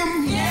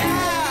him,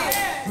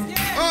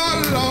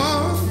 oh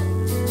Lord,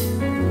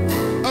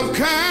 of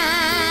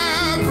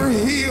Calvary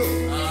Hill.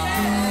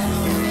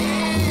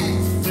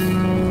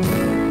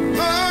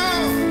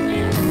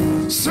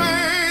 Oh,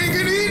 sang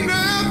and he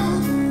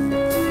never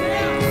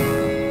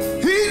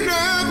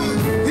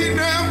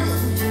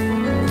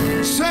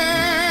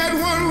said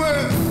one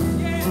word.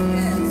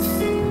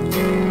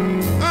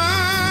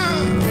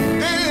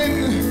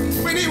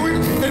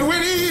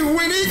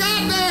 When he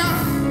got there,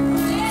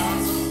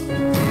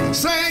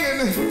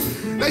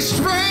 singing, they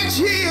stretched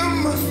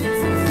him,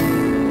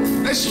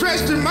 they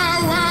stretched him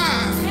out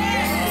wide.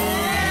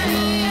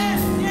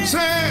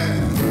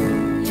 Said,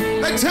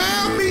 they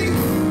tell me,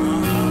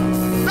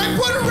 they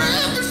put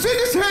ribbons in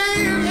his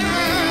hand,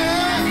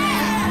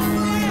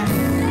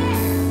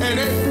 and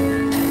they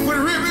put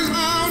ribbons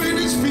on in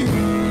his feet.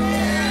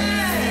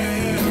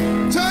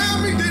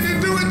 Tell me, did he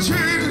do it,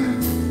 children?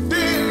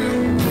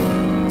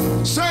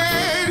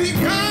 Said he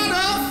got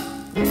up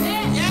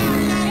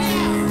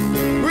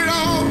with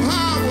all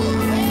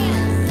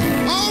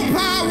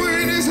power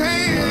in his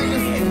hand.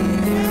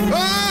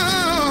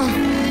 Oh,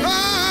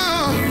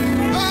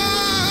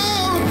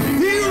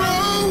 he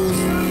rose.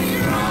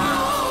 He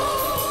rose.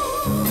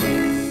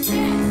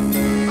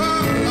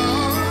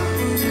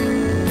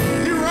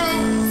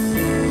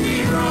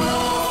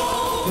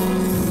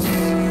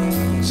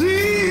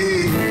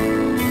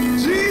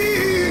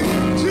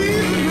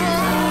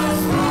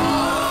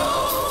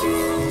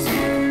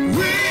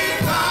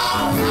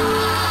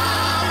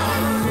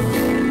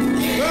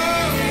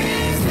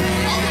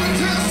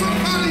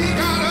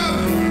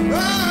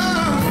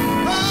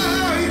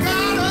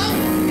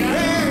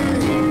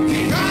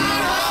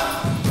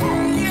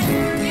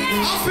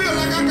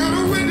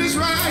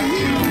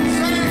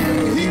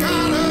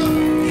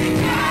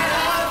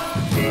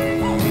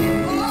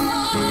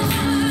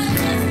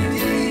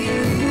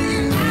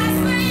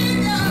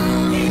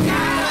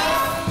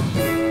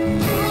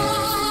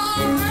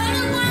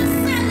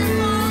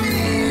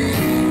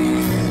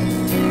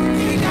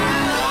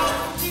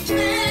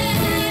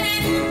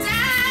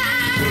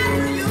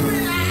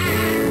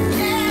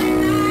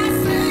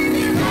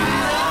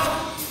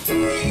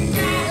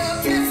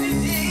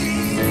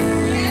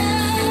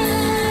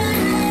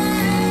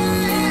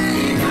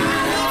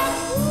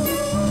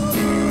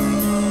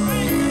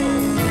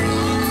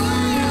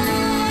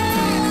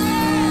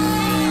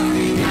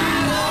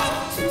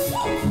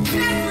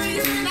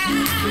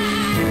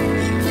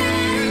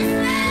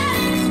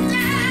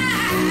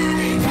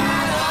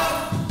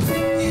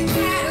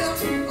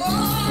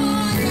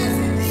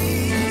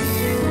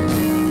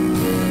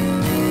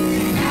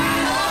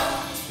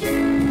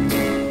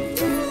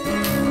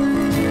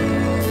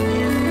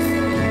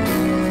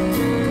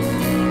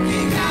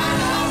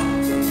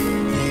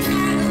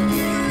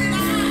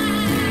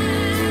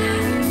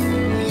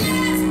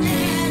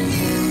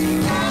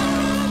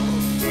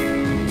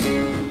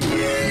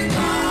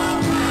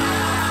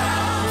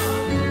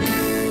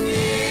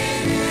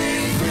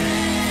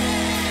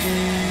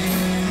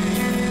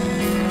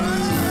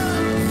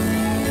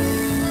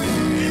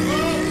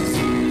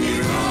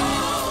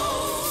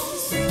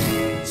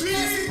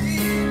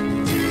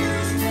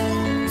 Jesus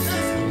rose.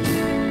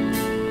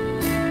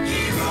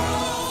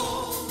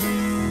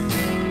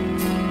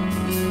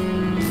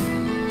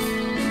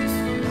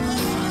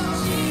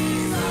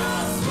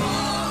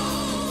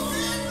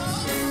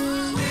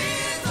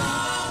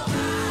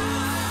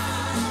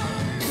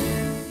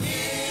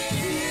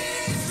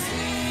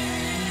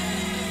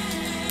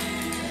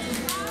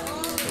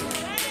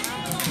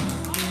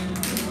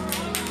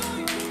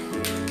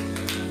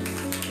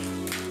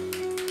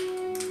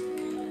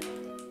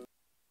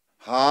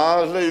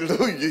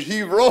 Hallelujah.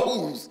 He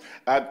rose.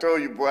 I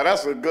told you, boy,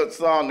 that's a good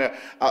song there.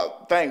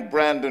 Thank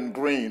Brandon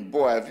Green.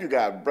 Boy, if you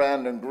got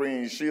Brandon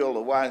Green,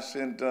 Sheila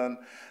Washington,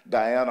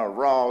 Diana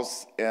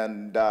Ross,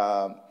 and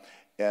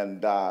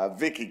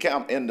Vicky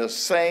Camp in the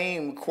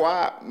same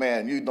choir,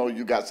 man, you know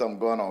you got something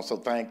going on. So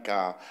thank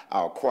our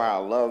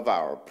choir love,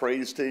 our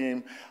praise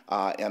team,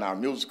 and our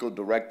musical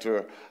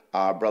director,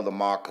 Brother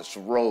Marcus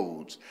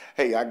Rhodes.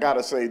 Hey, I got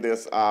to say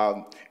this.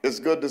 It's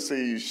good to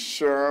see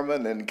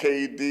Sherman and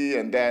KD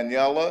and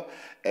Daniela.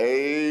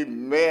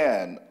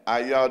 Amen. How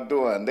y'all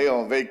doing? They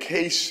on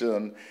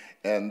vacation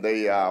and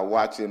they are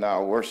watching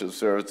our worship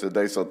service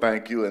today, so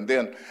thank you. And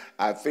then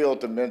I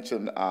failed to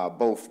mention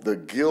both the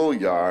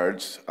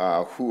Gilliards,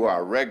 who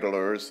are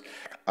regulars,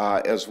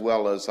 as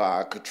well as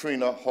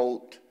Katrina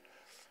Holt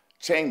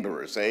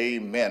Chambers.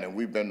 Amen. And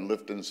we've been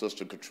lifting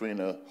Sister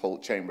Katrina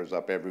Holt Chambers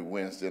up every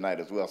Wednesday night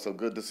as well. So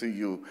good to see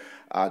you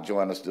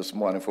join us this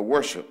morning for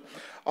worship.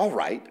 All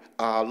right,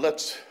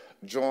 let's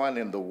join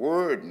in the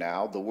word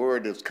now. The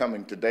word is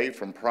coming today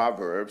from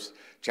Proverbs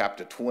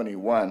chapter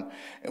 21,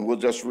 and we'll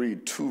just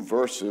read two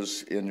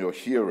verses in your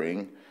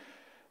hearing,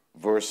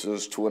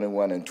 verses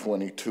 21 and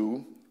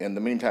 22. In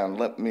the meantime,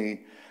 let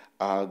me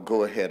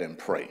go ahead and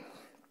pray.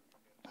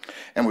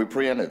 And we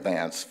pray in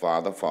advance,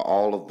 Father, for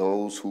all of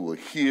those who will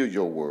hear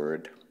your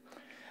word,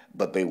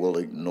 but they will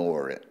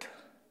ignore it.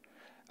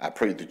 I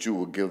pray that you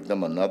will give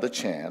them another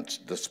chance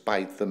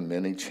despite the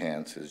many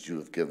chances you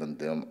have given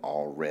them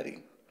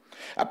already.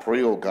 I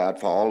pray, oh God,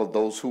 for all of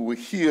those who will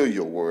hear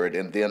your word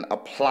and then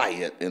apply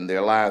it in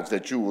their lives,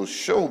 that you will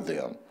show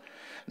them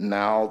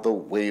now the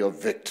way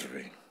of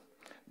victory,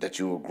 that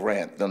you will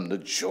grant them the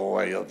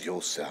joy of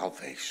your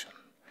salvation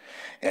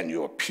and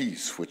your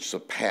peace which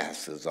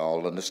surpasses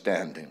all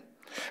understanding.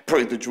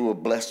 Pray that you will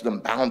bless them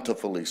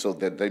bountifully so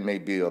that they may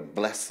be a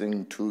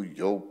blessing to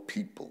your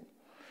people.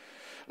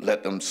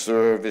 Let them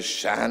serve as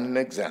shining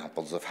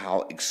examples of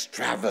how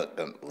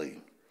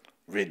extravagantly,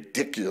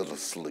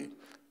 ridiculously,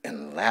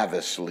 and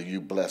lavishly you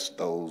bless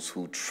those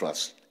who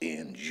trust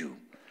in you,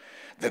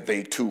 that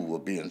they too will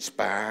be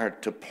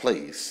inspired to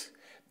place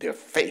their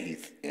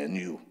faith in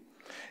you.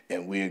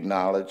 And we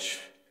acknowledge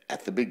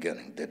at the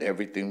beginning that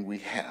everything we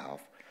have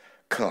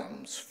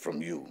comes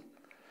from you.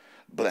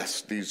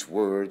 Bless these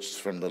words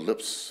from the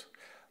lips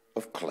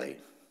of clay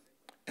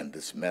and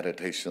this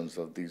meditations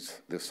of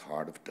this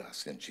heart of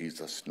dust. In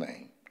Jesus'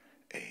 name,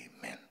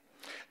 amen.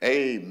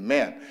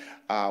 Amen.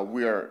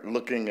 We are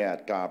looking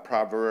at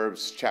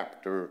Proverbs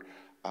chapter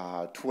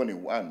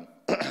 21,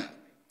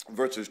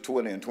 verses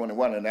 20 and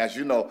 21. And as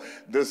you know,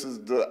 this is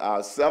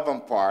the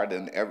seventh part,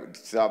 and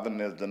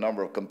 7 is the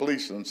number of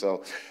completion.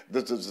 So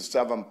this is the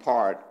seventh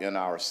part in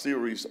our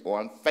series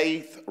on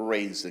faith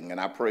raising. And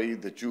I pray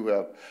that you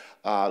have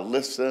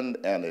listened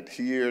and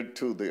adhered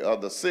to the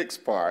other 6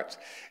 parts.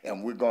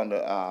 And we're going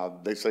to,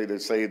 they say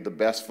the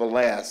best for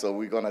last. So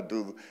we're going to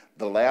do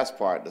the last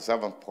part, the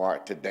 7th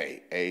part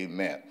today.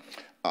 Amen.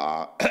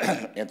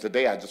 And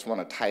today I just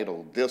want to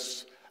title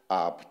this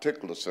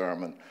particular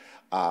sermon,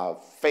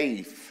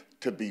 Faith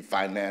to be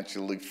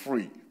Financially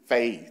Free.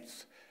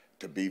 Faith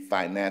to be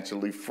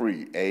financially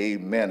free.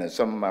 Amen. And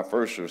some of my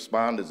first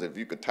responders, if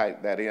you could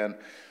type that in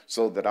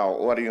so that our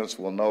audience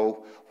will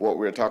know what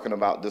we're talking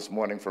about this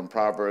morning from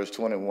Proverbs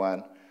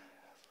 21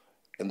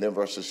 and then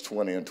verses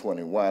 20 and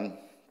 21.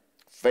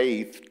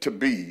 Faith to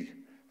be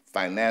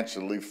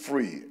financially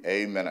free.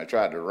 Amen. I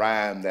tried to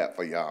rhyme that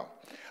for y'all.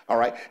 All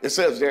right. It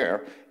says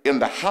there, in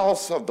the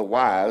house of the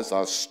wise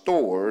are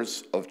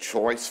stores of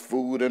choice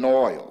food and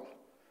oil,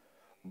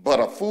 but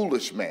a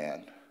foolish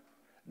man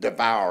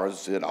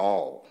devours it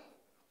all.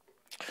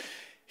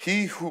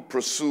 He who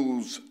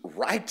pursues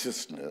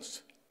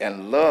righteousness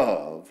and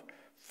love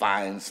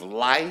finds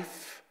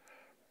life,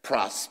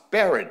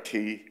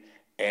 prosperity,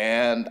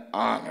 and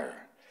honor.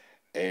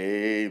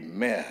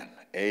 Amen.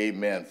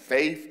 Amen.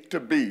 Faith to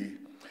be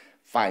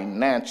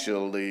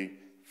financially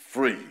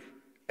free.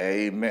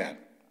 Amen.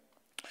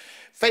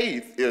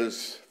 Faith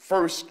is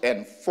first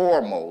and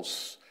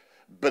foremost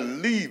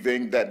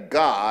believing that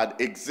God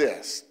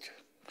exists,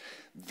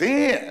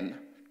 then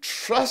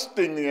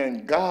trusting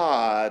in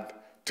God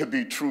to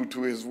be true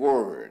to his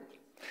word,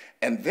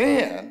 and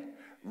then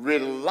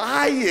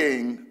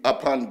relying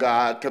upon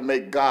God to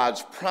make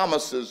God's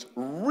promises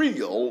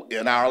real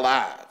in our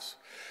lives.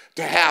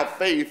 To have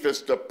faith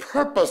is to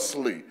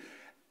purposely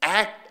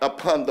act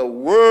upon the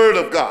word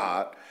of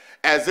God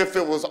as if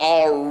it was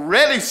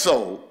already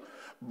so,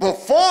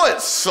 before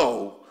it's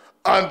so,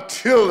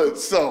 until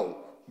it's so.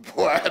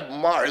 Boy,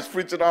 Martin's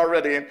preaching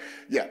already. And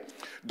yeah,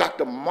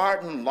 Dr.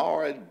 Martin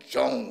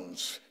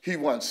Lloyd-Jones, he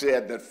once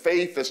said that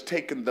faith is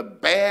taking the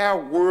bare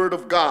word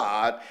of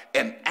God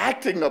and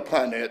acting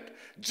upon it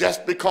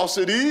just because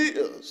it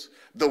is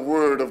the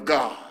word of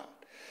God.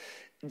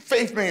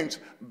 Faith means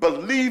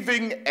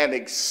believing and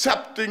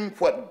accepting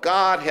what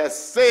God has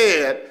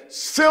said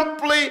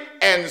simply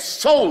and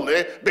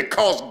solely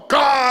because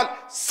God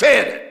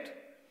said it.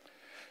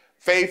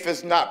 Faith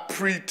is not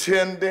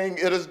pretending,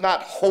 it is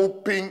not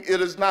hoping,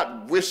 it is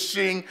not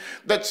wishing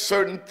that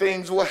certain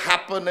things will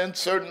happen and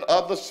certain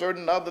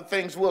other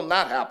things will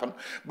not happen.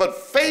 But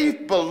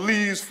faith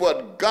believes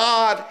what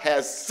God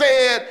has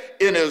said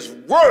in his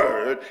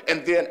word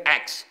and then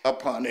acts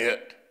upon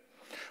it.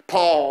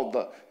 Paul,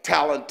 the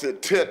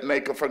talented tent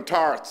maker from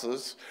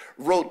Tarsus,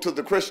 wrote to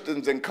the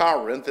Christians in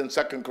Corinth in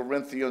 2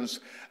 Corinthians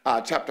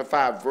chapter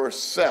 5, verse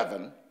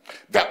 7,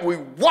 that we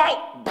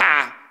walk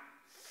by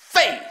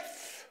faith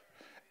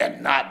and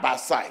not by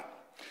sight.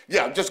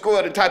 Yeah, just go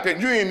ahead and type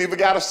in. You ain't even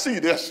got to see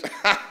this.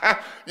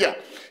 Yeah,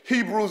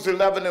 Hebrews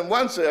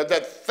 11:1 says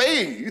that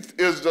faith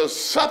is the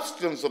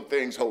substance of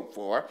things hoped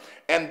for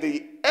and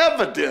the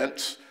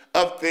evidence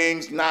of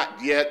things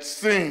not yet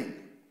seen.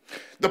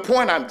 The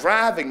point I'm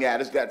driving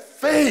at is that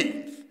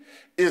faith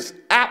is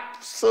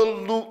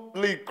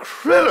absolutely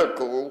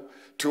critical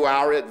to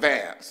our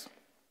advance.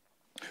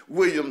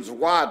 Williams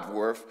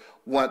Wadsworth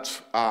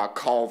once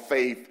called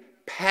faith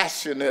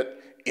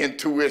passionate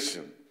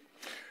intuition.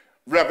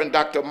 Reverend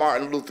Dr.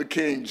 Martin Luther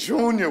King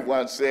Jr.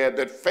 once said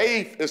that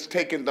faith is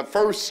taking the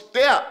first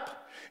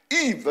step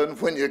even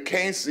when you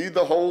can't see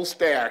the whole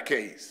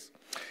staircase.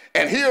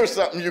 And here's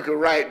something you can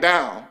write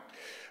down.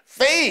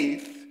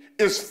 Faith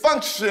is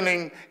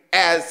functioning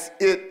as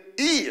it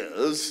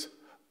is.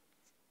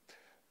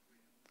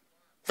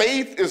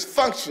 Faith is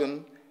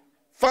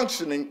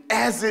functioning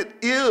as it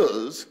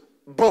is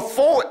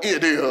before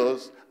it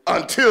is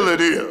until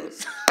it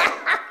is.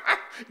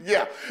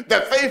 Yeah,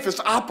 that faith is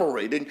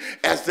operating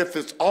as if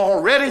it's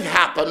already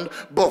happened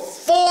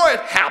before it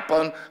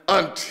happened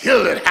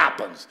until it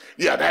happens.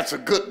 Yeah, that's a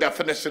good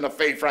definition of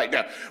faith right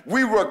there.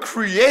 We were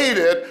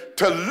created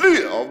to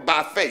live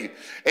by faith.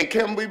 And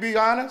can we be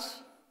honest?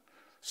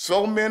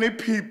 So many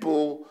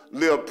people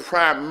live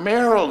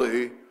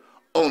primarily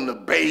on the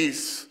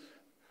base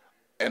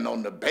and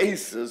on the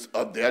basis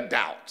of their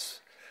doubts.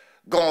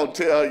 Go and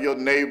tell your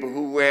neighbor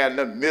who wearing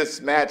the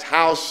mismatched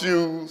house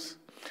shoes.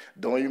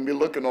 Don't even be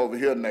looking over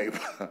here, neighbor,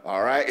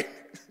 all right?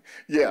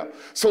 Yeah,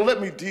 so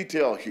let me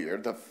detail here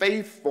the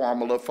faith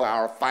formula for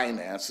our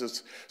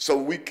finances so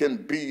we can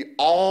be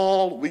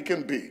all we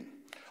can be,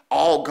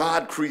 all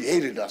God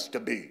created us to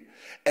be,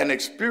 and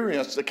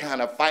experience the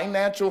kind of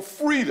financial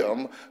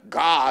freedom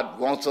God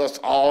wants us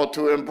all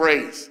to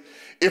embrace.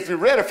 If you're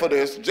ready for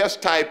this,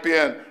 just type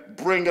in,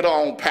 "Bring it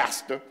on,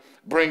 Pastor."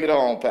 Bring it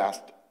on,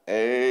 Pastor.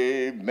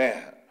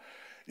 Amen.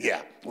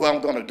 Yeah, well,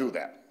 I'm going to do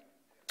that.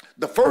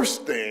 The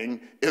first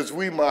thing is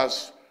we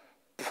must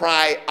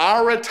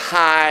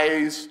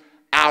prioritize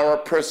our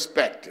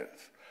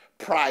perspective.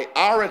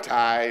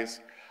 Prioritize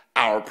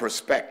our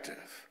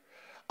perspective.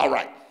 All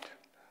right.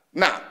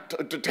 Now,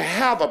 to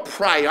have a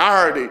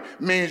priority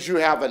means you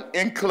have an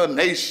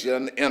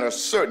inclination in a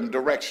certain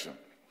direction.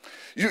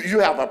 You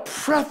have a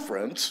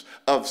preference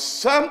of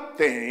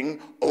something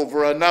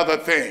over another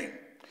thing.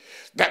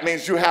 That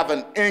means you have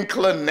an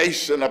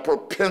inclination, a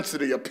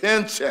propensity, a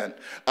penchant,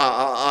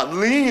 a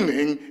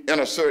leaning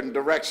in a certain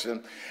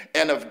direction.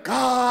 And if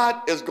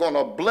God is going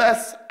to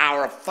bless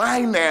our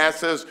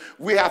finances,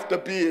 we have to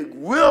be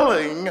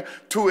willing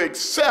to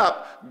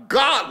accept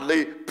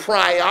godly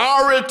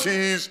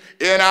priorities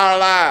in our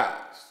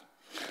lives.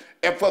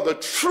 And for the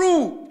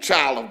true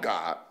child of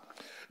God,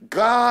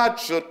 God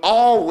should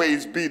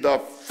always be the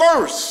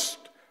first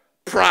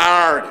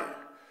priority.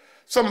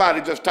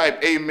 Somebody just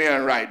type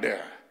amen right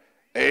there.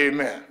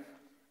 Amen.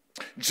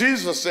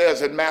 Jesus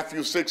says in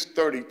Matthew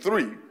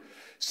 6:33,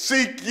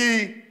 "Seek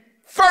ye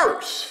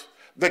first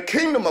the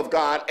kingdom of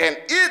God and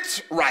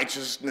its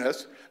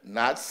righteousness,"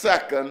 not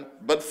second,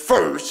 but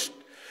first.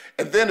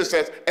 And then it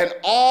says, "and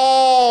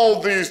all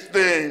these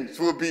things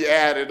will be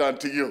added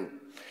unto you."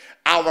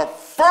 Our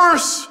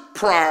first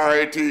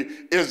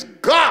priority is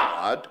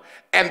God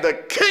and the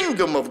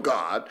kingdom of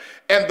God,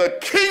 and the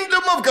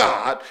kingdom of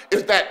God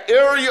is that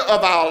area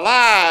of our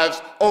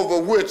lives over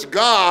which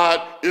God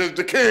is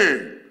the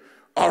king.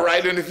 All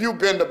right, and if you've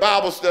been to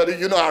Bible study,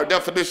 you know our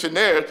definition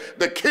there.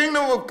 The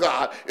kingdom of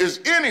God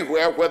is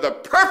anywhere where the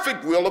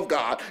perfect will of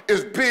God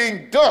is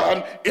being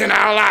done in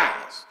our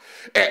lives.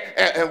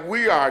 And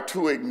we are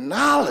to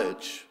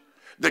acknowledge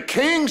the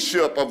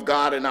kingship of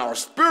God in our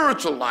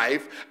spiritual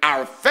life,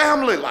 our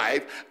family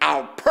life,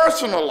 our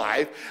personal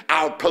life,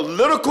 our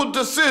political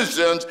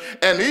decisions,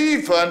 and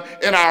even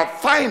in our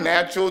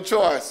financial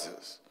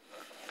choices.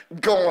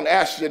 Go and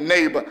ask your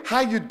neighbor,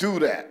 how you do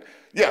that?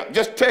 Yeah,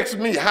 just text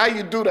me, how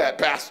you do that,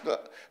 Pastor?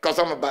 Because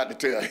I'm about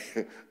to tell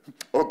you.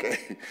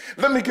 Okay,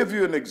 let me give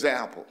you an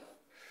example.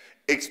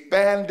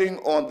 Expanding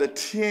on the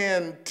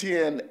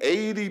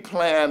 10-10-80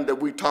 plan that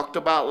we talked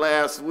about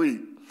last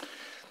week.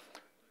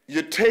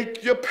 You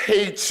take your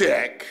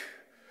paycheck,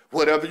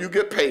 whatever you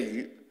get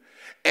paid,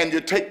 and you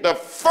take the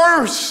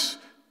first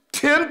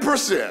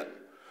 10%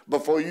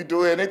 before you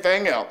do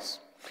anything else,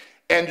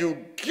 and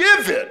you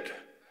give it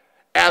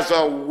as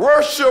a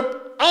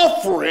worship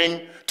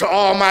offering to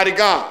Almighty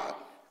God.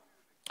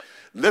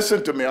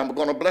 Listen to me, I'm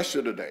going to bless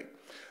you today.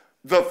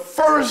 The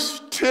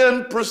first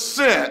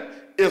 10%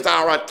 is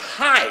our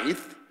tithe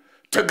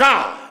to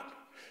God.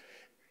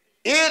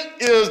 It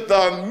is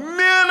the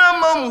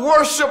minimum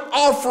worship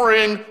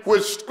offering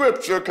which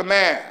Scripture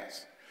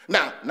commands.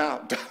 Now,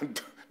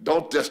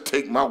 don't just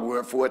take my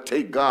word for it,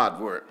 take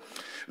God's word.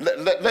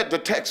 Let the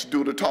text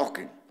do the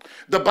talking.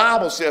 The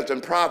Bible says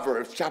in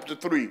Proverbs chapter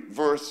 3,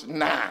 verse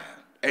 9,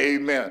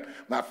 amen,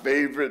 my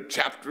favorite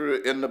chapter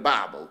in the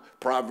Bible,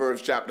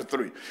 Proverbs chapter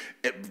 3.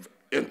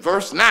 In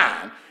verse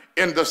 9,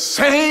 in the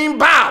same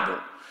Bible,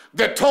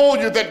 that told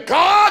you that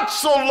God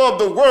so loved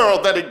the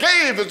world that he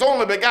gave his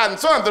only begotten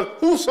son, that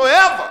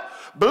whosoever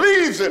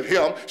believes in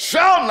him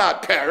shall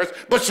not perish,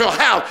 but shall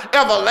have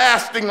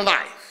everlasting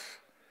life.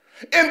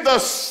 In the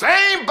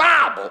same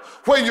Bible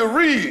where you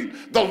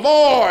read, "The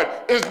Lord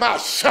is my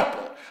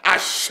shepherd, I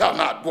shall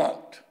not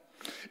want."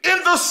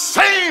 In the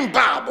same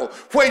Bible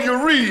where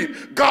you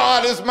read,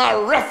 "God is my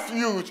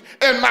refuge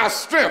and my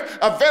strength,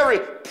 a very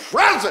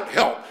present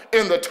help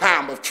in the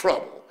time of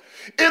trouble."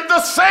 In the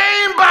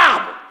same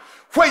Bible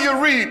where you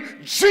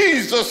read,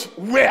 "Jesus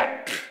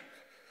wept."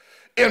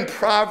 In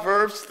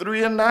Proverbs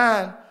 3 and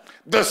 9,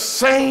 the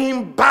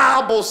same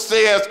Bible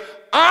says,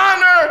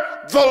 "Honor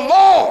the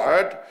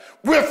Lord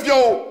with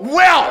your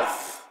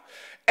wealth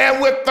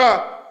and with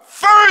the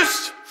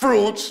first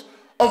fruits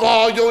of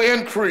all your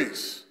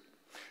increase."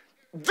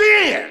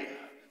 Then,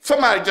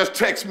 somebody just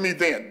text me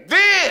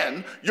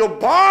then your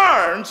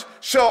barns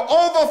shall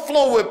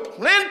overflow with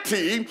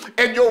plenty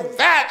and your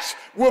vats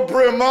will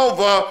brim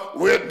over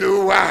with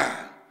new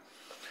wine.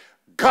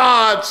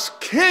 God's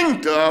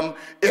kingdom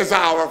is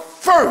our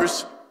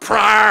first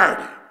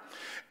priority.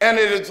 And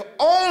it is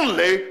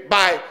only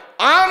by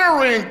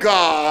honoring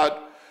God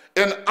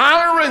and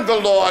honoring the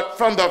Lord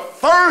from the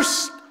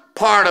first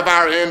part of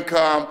our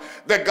income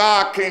that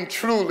God can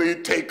truly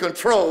take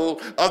control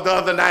of the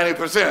other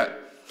 90%.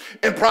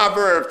 In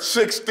Proverbs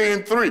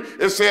 16:3,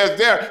 it says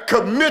there,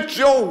 commit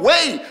your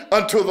way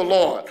unto the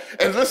Lord.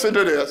 And listen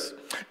to this,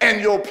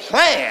 and your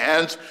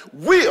plans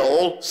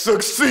will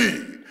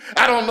succeed.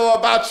 I don't know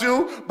about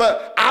you,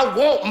 but I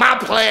want my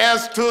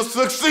plans to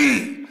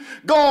succeed.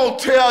 Go on,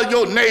 tell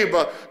your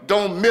neighbor,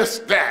 don't miss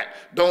that.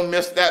 Don't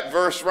miss that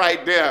verse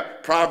right there,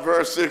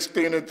 Proverbs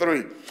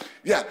 16:3.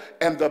 Yeah,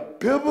 and the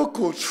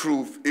biblical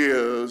truth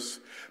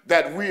is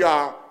that we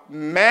are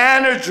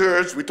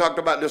managers. We talked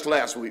about this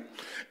last week.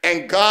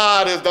 And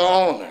God is the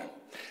owner.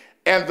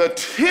 And the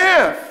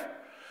tenth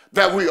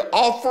that we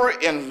offer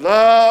in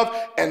love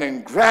and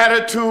in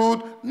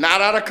gratitude, not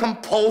out of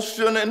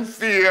compulsion and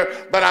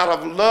fear, but out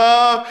of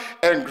love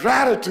and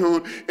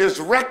gratitude, is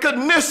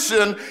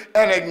recognition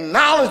and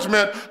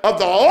acknowledgement of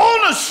the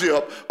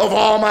ownership of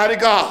Almighty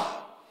God.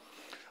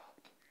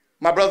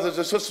 My brothers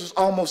and sisters,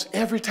 almost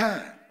every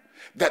time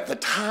that the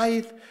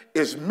tithe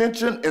is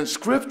mentioned in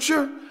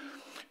Scripture,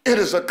 it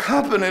is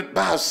accompanied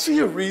by a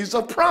series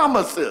of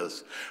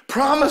promises.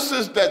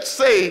 Promises that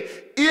say,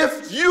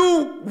 if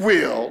you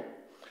will,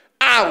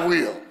 I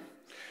will.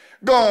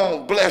 Go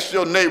on, bless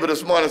your neighbor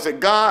this morning and say,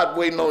 God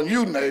waiting on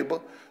you,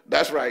 neighbor.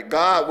 That's right,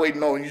 God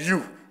waiting on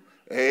you.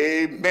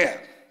 Amen.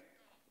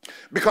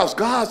 Because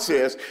God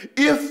says,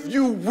 if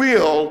you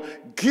will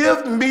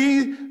give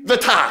me the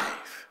tithe,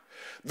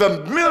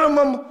 the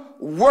minimum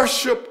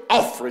worship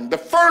offering, the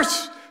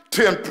first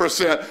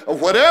 10%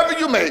 of whatever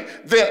you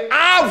make, then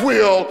I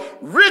will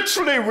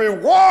richly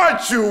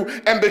reward you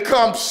and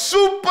become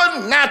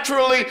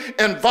supernaturally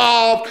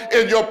involved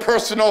in your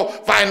personal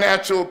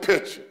financial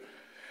picture.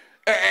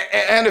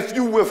 And if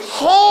you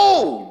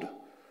withhold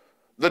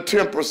the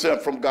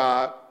 10% from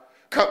God,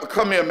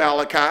 come here,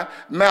 Malachi.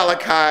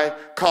 Malachi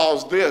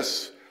calls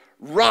this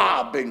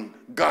robbing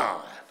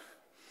God.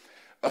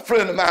 A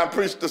friend of mine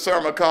preached a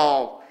sermon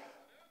called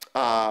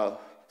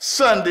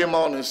Sunday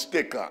Morning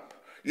Stick Up.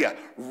 Yeah,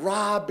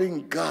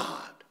 robbing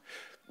God.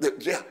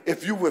 Yeah,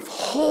 if you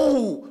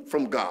withhold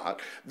from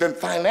God, then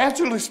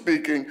financially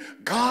speaking,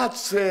 God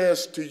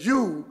says to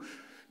you,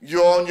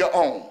 you're on your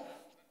own.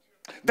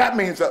 That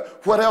means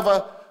that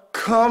whatever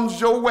comes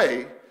your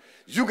way,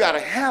 you got to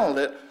handle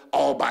it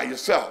all by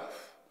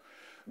yourself.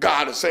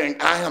 God is saying,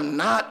 I am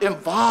not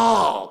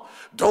involved.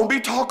 Don't be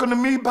talking to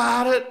me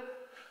about it.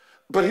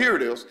 But here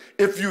it is.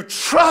 If you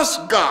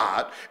trust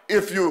God,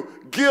 if you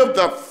give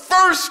the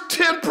first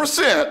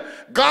 10%,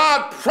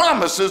 God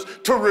promises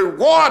to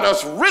reward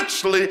us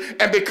richly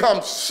and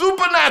become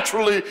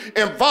supernaturally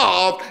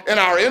involved in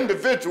our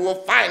individual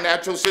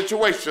financial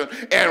situation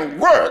and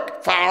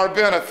work for our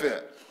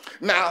benefit.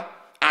 Now,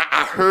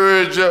 I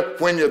heard you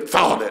when you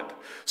thought it.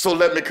 So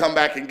let me come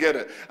back and get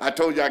it. I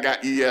told you I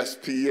got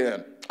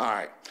ESPN. All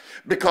right.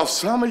 Because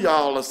some of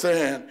y'all are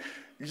saying,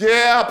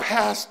 yeah,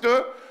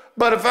 Pastor,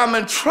 but if I'm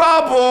in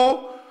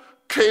trouble,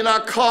 can't I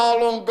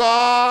call on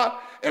God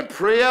and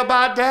pray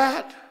about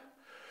that?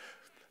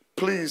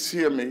 Please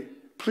hear me.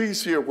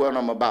 Please hear what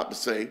I'm about to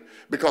say,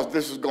 because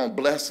this is going to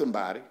bless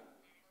somebody.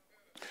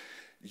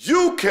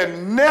 You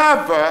can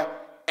never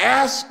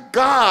ask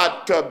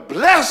God to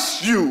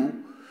bless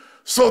you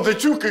so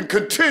that you can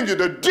continue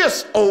to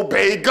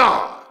disobey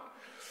God.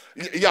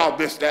 Y'all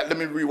missed that. Let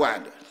me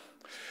rewind it.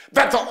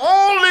 That the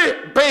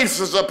only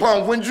basis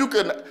upon which you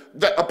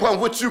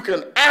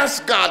can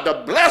ask God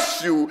to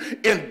bless you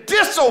in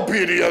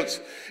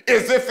disobedience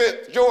is if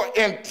it's your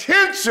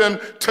intention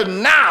to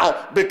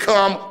now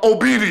become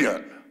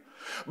obedient.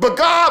 But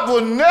God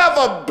will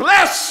never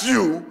bless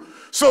you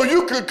so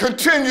you can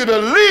continue to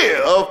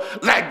live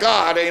like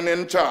God ain't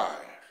in charge.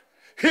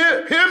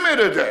 Hear me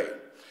today.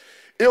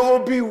 It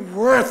will be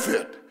worth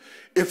it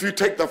if you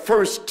take the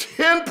first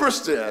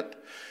 10%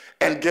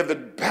 and give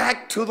it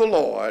back to the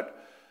Lord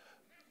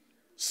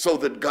so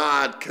that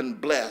God can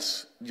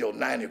bless your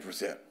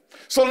 90%.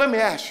 So let me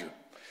ask you,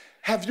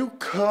 have you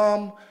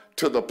come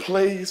to the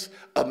place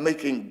of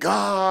making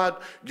God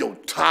your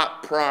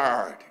top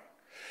priority?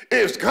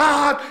 Is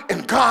God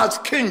and God's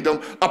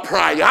kingdom a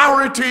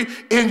priority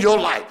in your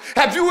life?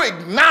 Have you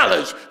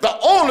acknowledged the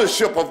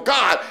ownership of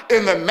God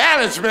in the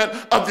management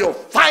of your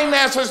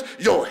finances,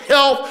 your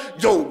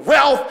health, your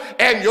wealth,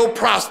 and your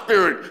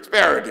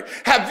prosperity?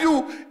 Have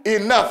you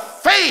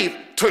enough faith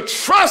to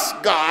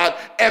trust God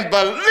and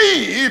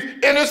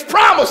believe in his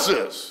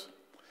promises?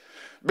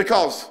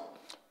 Because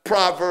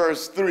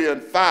Proverbs 3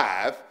 and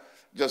 5,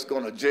 just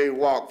going to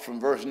jaywalk from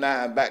verse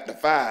 9 back to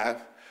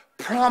 5,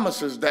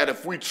 promises that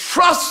if we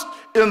trust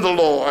in the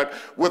Lord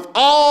with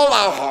all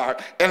our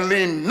heart and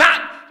lean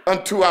not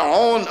unto our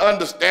own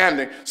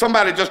understanding.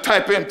 Somebody just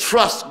type in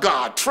trust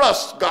God,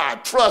 trust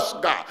God,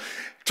 trust God.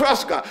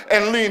 Trust God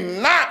and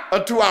lean not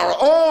unto our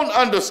own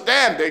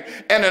understanding,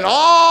 and in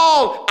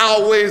all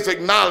our ways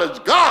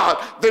acknowledge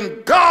God,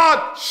 then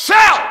God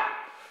shall,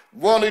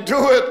 won't he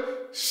do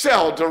it,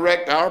 shall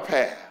direct our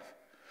path.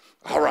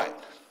 All right.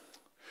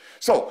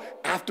 So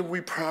after we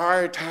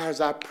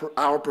prioritize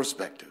our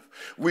perspective,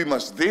 we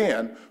must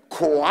then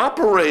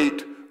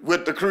cooperate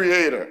with the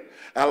Creator.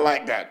 I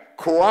like that.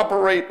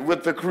 Cooperate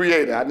with the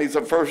Creator. I need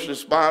some first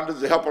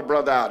responders to help a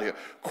brother out here.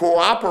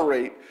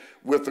 Cooperate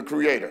with the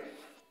Creator.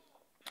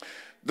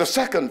 The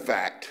second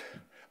fact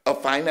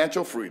of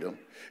financial freedom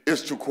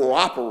is to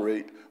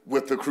cooperate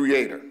with the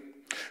Creator.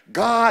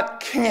 God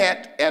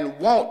can't and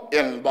won't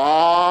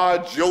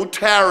enlarge your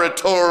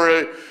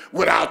territory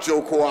without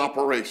your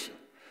cooperation.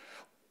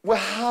 Well,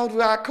 how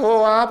do I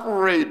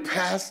cooperate,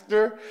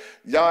 Pastor?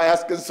 Y'all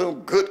asking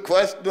some good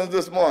questions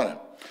this morning.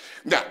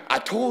 Now, I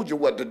told you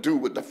what to do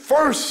with the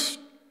first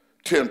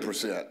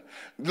 10%.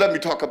 Let me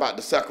talk about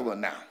the second one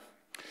now.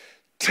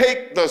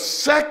 Take the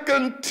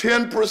second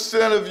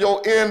 10% of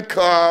your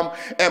income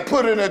and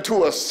put it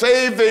into a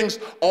savings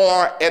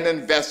or an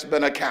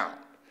investment account.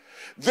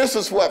 This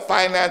is what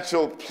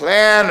financial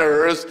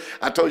planners,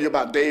 I told you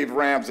about Dave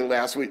Ramsey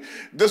last week.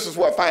 This is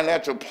what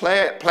financial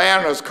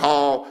planners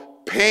call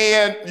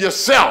paying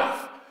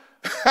yourself.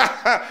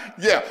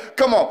 Yeah,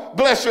 come on,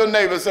 bless your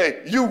neighbor,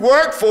 say, you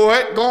work for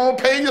it, go on,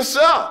 pay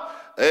yourself.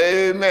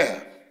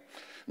 Amen.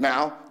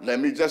 Now, let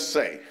me just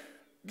say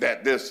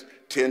that this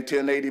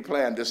 10-10-80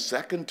 plan, this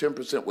second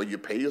 10% where you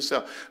pay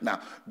yourself.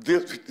 Now,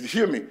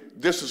 hear me,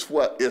 this is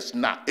what it's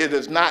not. It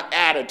is not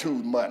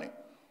attitude money.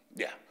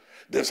 Yeah.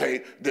 This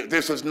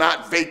is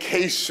not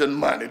vacation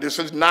money. This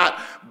is not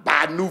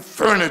buy new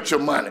furniture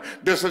money.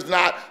 This is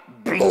not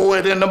blow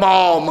it in the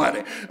mall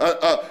money.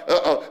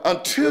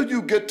 Until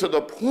you get to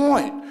the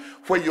point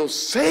where your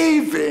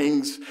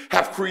savings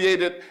have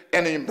created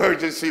an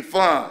emergency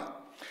fund.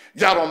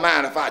 Y'all don't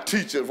mind if I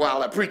teach it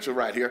while I preach it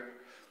right here?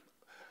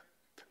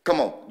 Come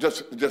on,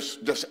 just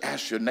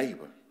ask your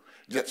neighbor.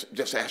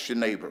 Just ask your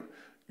neighbor.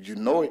 You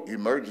know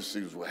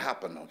emergencies will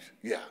happen, don't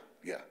you? Yeah.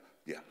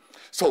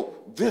 So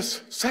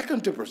this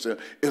second 10%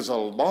 is a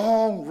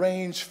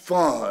long-range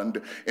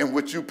fund in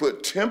which you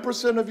put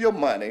 10% of your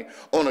money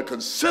on a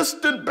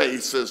consistent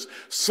basis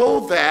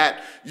so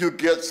that you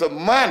get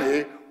some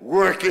money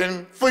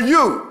working for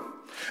you.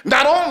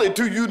 Not only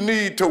do you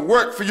need to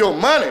work for your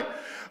money,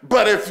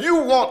 but if you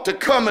want to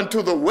come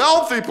into the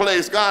wealthy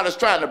place God is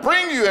trying to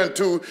bring you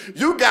into,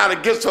 you got to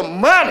get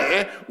some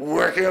money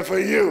working for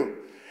you.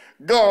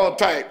 Go on,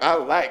 type. I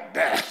like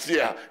that.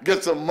 Yeah,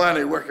 get some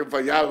money working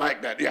for you. I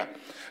like that. Yeah.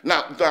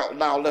 Now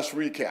let's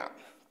recap.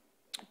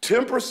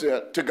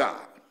 10% to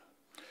God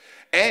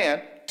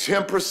and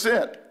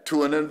 10%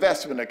 to an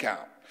investment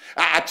account.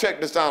 I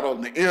checked this out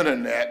on the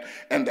internet,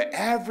 and the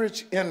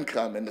average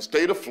income in the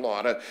state of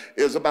Florida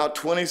is about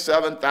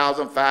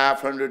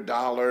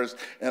 $27,500,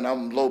 and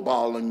I'm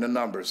lowballing the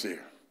numbers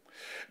here.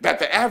 That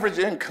the average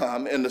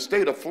income in the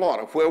state of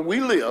Florida, where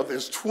we live,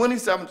 is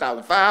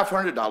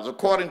 $27,500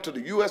 according to the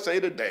USA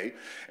Today.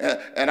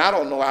 And I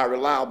don't know how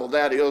reliable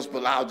that is,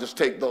 but I'll just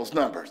take those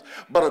numbers.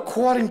 But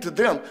according to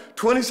them,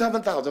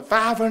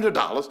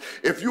 $27,500,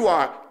 if you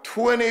are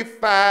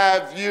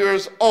 25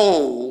 years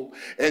old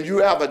and you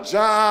have a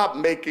job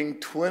making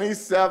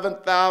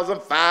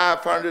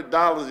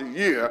 $27,500 a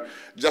year,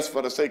 just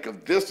for the sake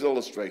of this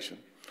illustration,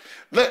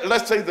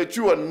 let's say that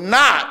you are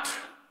not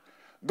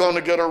going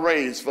to get a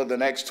raise for the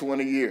next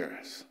 20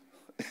 years.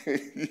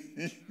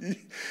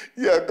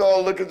 Yeah,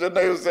 go look at your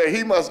neighbor and say,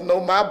 he must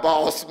know my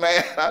boss,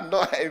 man. I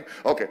know I ain't.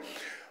 Okay.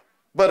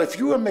 But if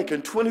you are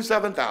making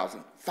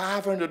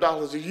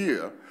 $27,500 a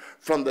year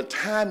from the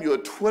time you're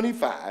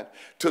 25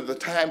 to the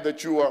time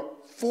that you are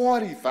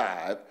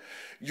 45,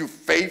 you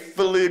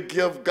faithfully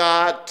give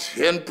God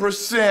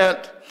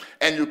 10%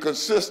 and you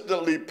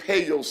consistently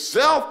pay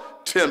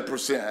yourself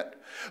 10%.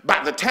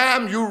 By the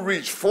time you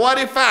reach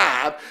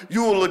 45,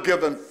 you will have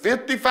given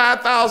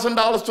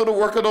 $55,000 to the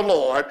work of the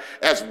Lord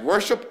as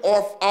worship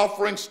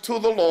offerings to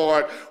the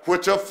Lord,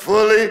 which are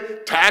fully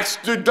tax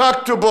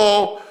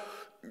deductible.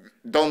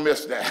 Don't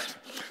miss that.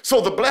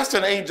 So the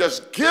blessing ain't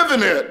just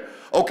giving it.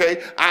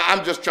 Okay,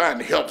 I'm just trying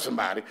to help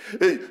somebody.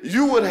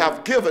 You would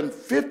have given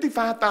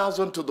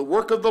 $55,000 to the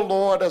work of the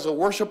Lord as a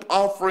worship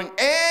offering,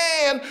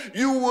 and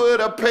you would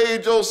have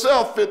paid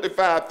yourself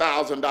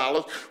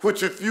 $55,000,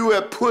 which if you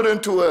had put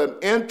into an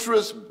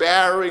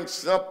interest-bearing,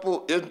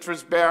 simple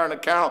interest-bearing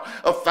account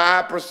of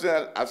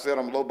 5%, I said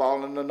I'm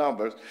lowballing the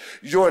numbers,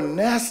 your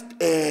nest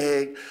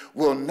egg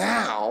will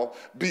now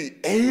be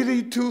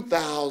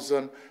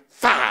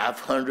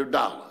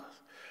 $82,500.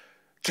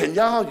 Can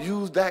y'all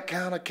use that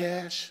kind of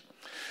cash?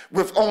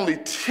 With only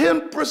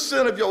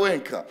 10% of your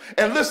income.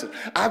 And listen,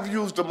 I've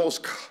used the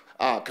most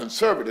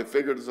conservative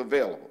figure that's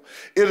available.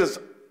 It is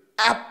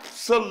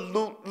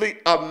absolutely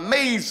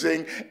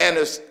amazing and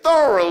is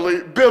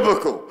thoroughly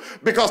biblical,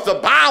 because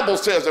the Bible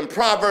says in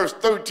Proverbs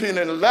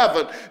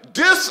 13:11,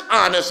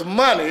 dishonest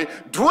money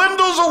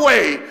dwindles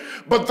away,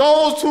 but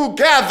those who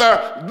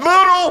gather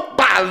little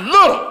by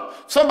little,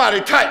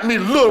 somebody type me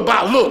little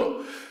by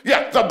little.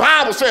 Yeah, the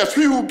Bible says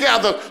he who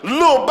gathers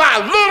little by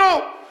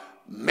little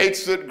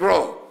makes it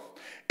grow.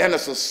 And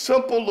it's a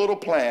simple little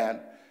plan,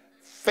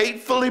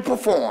 faithfully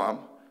perform,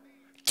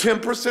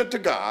 10% to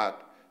God,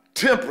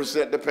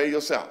 10% to pay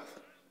yourself.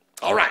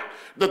 All right,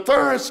 the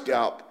third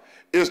step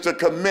is to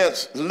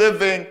commence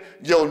living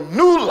your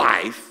new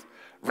life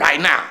right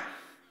now.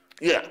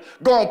 Yeah,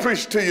 go on,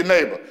 preach to your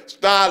neighbor.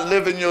 Start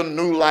living your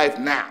new life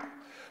now,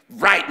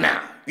 right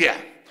now. Yeah.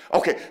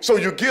 Okay, so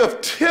you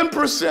give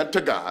 10% to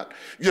God,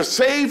 you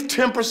save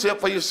 10%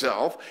 for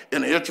yourself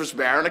in an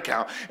interest-bearing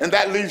account, and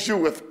that leaves you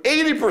with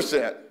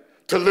 80%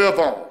 to live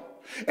on.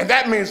 And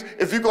that means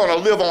if you're going to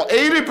live on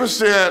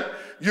 80%,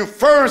 you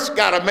first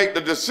got to make the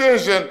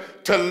decision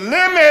to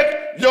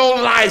limit your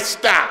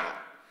lifestyle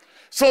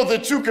so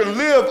that you can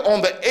live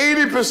on the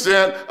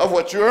 80% of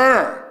what you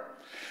earn.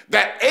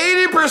 That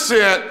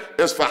 80%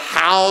 is for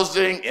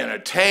housing,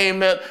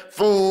 entertainment,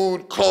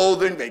 food,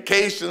 clothing,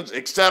 vacations,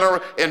 etc.,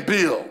 and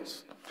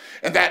bills.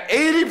 And that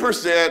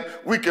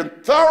 80% we can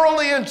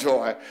thoroughly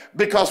enjoy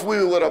because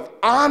we would have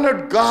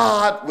honored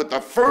God with the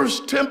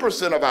first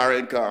 10% of our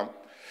income,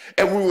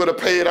 and we would have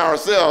paid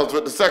ourselves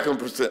with the second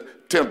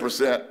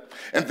 10%.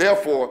 And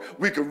therefore,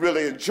 we could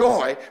really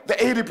enjoy the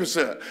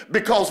 80%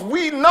 because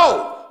we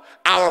know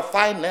our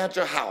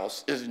financial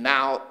house is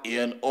now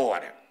in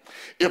order.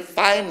 If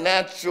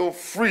financial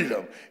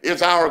freedom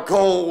is our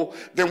goal,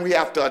 then we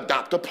have to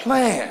adopt a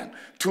plan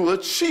to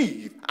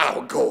achieve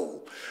our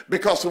goal.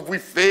 Because if we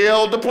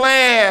fail to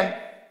plan,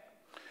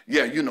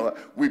 yeah, you know it,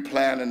 we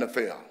planning to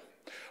fail.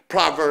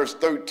 Proverbs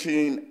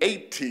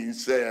 13:18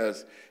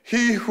 says,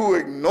 "He who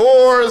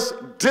ignores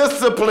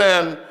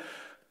discipline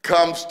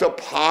comes to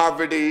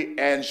poverty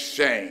and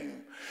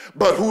shame.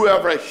 But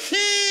whoever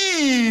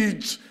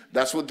heeds,"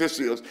 that's what this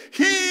is,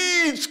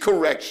 "heeds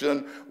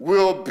correction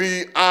will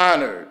be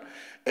honored."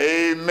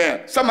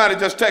 Amen. Somebody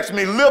just texted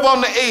me, live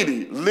on the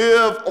 80.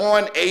 Live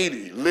on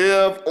 80.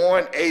 Live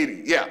on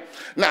 80. Yeah.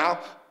 Now,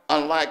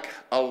 unlike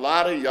a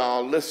lot of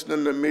y'all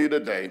listening to me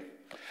today,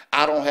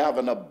 I don't have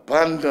an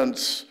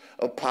abundance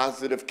of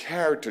positive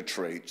character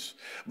traits,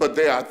 but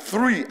there are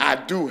 3 I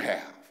do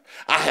have.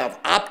 I have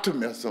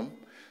optimism,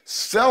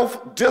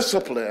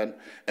 self-discipline,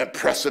 and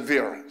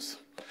perseverance.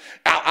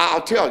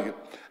 I'll tell you,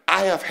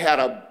 I have had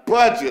a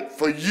budget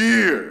for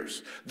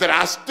years that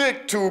I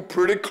stick to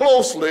pretty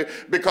closely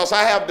because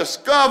I have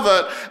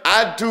discovered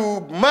I do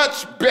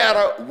much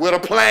better with a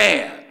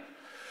plan.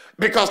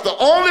 Because the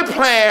only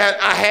plan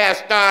I had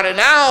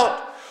starting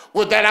out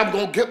was that I'm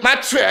going to get my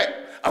check,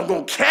 I'm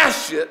going to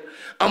cash it,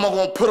 I'm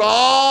going to put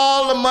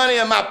all the money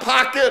in my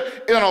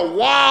pocket in a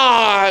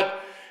wad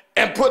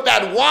and put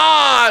that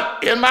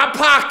wad in my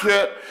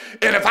pocket.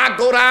 And if I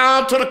go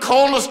down to the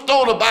corner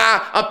store to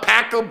buy a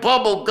pack of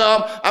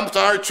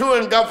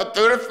chewing gum for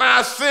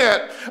 35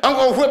 cents, I'm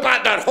going to whip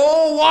out that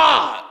whole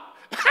wad.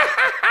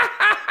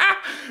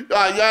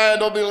 Y'all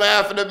don't be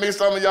laughing at me.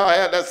 Some of y'all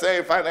had that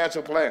same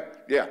financial plan.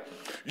 Yeah.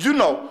 You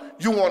know,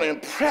 you want to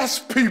impress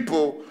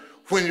people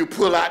when you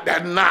pull out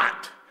that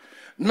knot.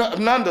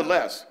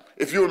 Nonetheless,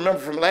 if you remember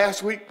from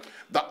last week,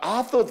 the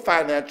author of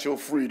financial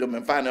freedom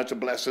and financial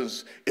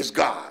blessings is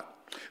God.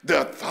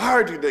 The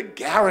authority that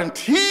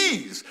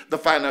guarantees the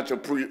financial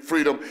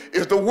freedom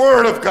is the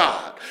Word of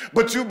God.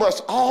 But you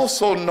must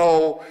also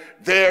know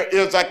there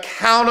is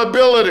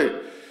accountability.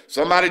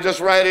 Somebody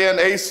just write in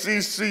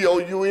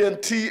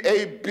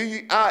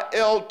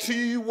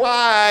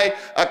ACCOUNTABILTY,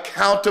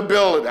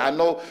 accountability. I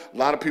know a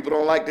lot of people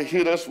don't like to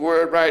hear this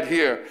word right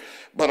here,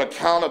 but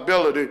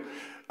accountability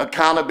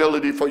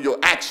for your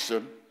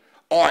action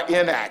or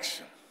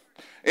inaction.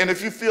 And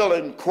if you're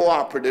feeling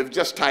cooperative,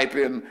 just type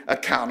in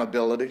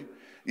accountability.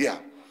 Yeah,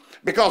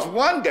 because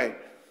one day,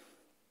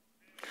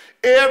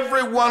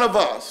 every one of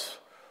us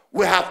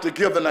will have to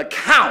give an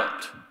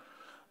account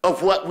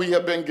of what we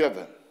have been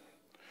given.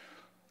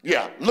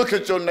 Yeah, look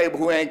at your neighbor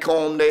who ain't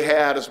combed their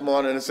hair this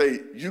morning and say,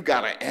 you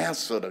got to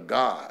answer to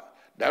God.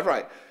 That's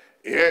right.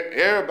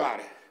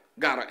 Everybody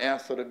got to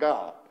answer to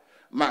God.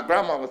 My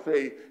grandma would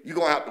say, you're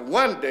going to have to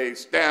one day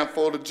stand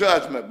for the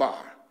judgment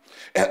bar.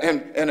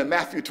 And in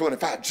Matthew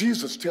 25,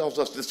 Jesus tells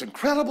us this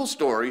incredible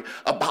story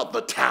about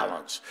the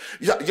talents.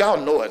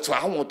 Y'all know it, so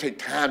I won't take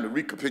time to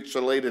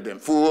recapitulate it in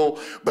full.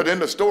 But in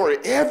the story,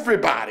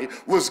 everybody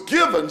was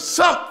given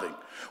something.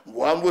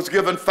 One was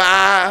given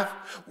 5,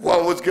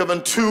 one was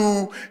given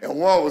 2, and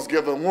one was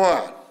given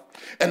 1.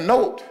 And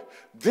note,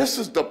 this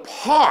is the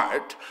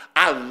part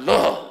I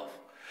love.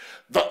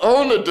 The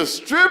owner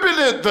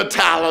distributed the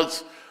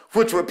talents,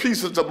 which were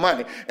pieces of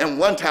money, and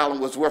 1 talent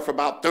was worth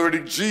about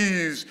 30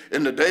 G's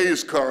in the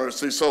day's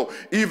currency. So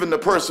even the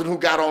person who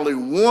got only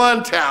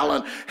 1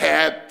 talent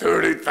had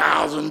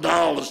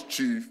 $30,000,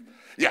 Chief.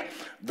 Yeah,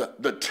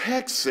 the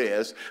text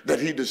says that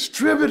he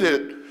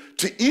distributed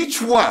to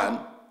each one,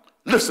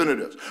 listen to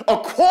this,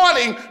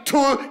 according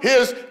to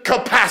his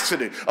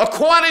capacity,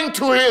 according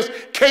to his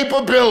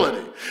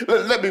capability.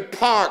 Let me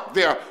park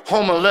there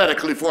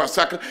homiletically for a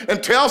second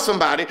and tell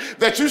somebody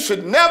that you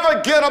should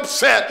never get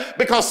upset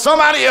because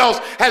somebody else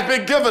has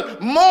been given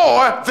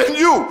more than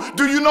you.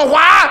 Do you know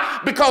why?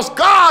 Because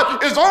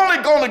God is only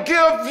going to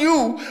give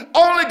you,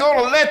 only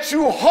going to let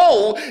you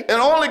hold, and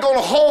only going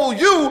to hold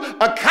you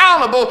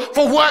accountable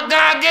for what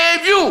God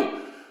gave you.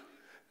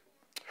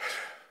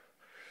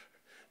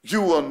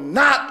 You will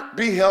not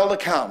be held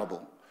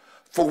accountable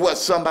for what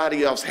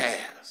somebody else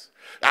has.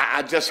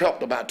 I just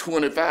helped about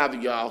 25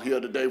 of y'all here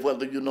today,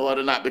 whether you know it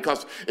or not,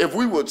 because if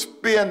we would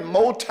spend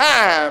more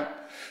time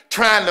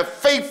trying to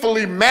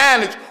faithfully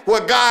manage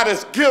what God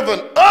has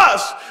given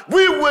us,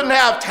 we wouldn't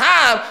have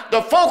time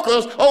to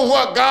focus on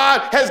what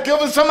God has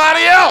given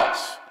somebody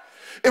else.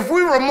 If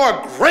we were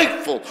more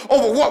grateful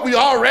over what we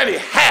already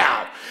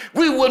have,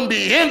 we wouldn't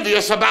be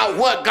envious about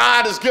what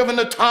God has given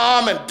to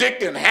Tom and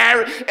Dick and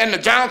Harry and the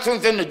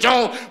Johnsons and the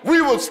Jones.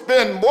 We would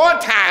spend more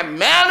time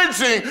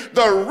managing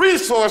the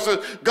resources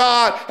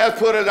God has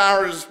put at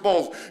our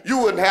disposal. You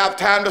wouldn't have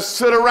time to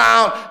sit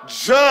around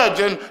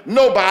judging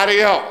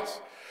nobody else.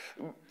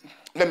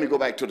 Let me go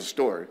back to the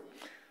story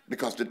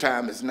because the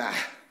time is nigh.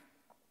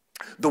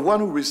 The one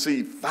who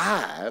received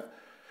 5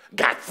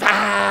 got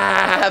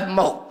 5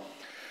 more.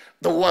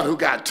 The one who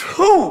got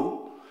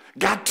 2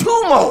 got 2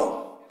 more.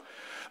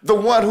 The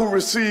one who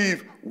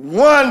received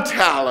 1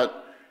 talent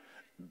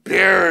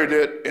buried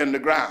it in the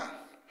ground.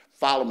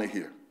 Follow me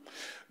here.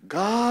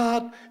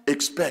 God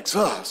expects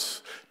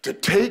us to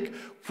take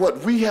what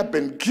we have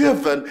been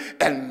given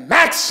and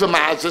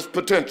maximize its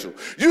potential.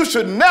 You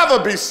should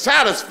never be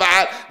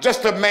satisfied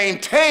just to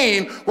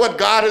maintain what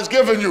God has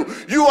given you.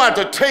 You are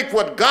to take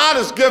what God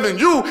has given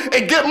you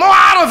and get more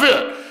out of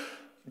it.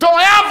 Don't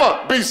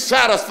ever be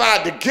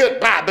satisfied to get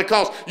by,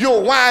 because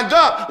you'll wind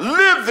up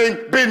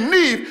living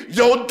beneath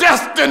your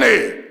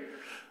destiny.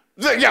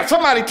 Yeah,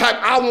 somebody type,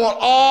 I want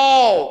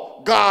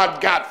all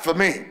God got for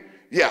me.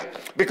 Yeah,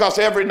 because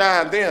every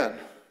now and then,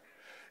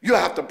 you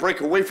have to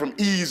break away from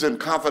ease and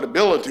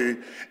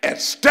comfortability and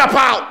step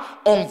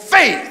out on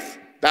faith.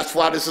 That's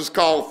why this is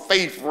called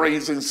Faith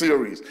Raising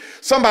Series.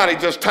 Somebody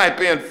just type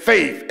in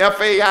faith,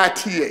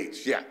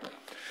 F-A-I-T-H. Yeah.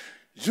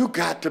 You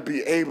got to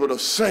be able to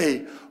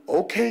say,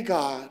 okay,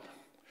 God,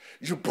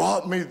 you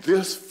brought me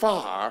this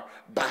far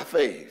by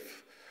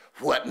faith.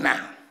 What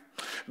now?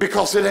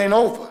 Because it ain't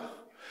over.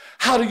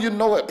 How do you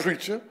know it,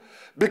 preacher?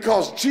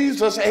 Because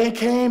Jesus ain't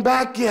came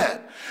back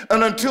yet.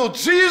 And until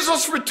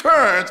Jesus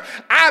returns,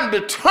 I'm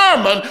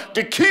determined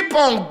to keep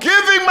on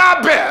giving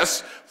my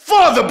best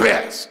for the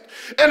best.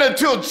 And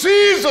until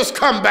Jesus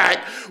come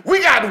back,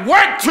 we got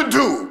work to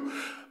do.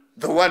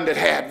 The one that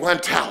had 1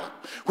 talent,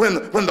 when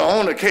the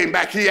owner came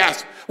back, he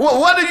asked, well,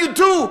 what do you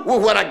do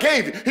with what I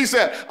gave you? He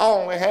said, I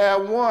only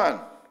had 1.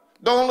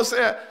 The owner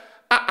said,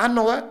 I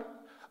know it.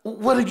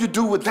 What did you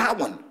do with that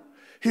one?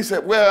 He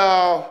said,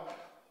 well,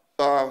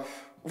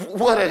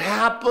 what had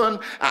happened,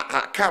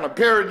 I kind of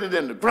buried it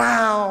in the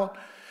ground.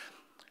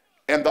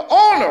 And the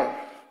owner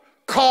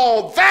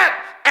called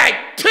that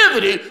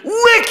activity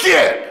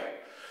wicked.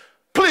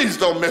 Please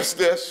don't miss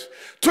this.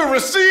 To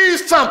receive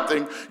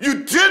something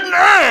you didn't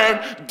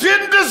earn,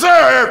 didn't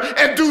deserve,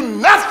 and do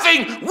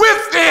nothing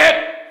with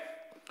it,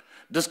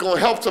 this is going to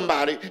help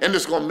somebody and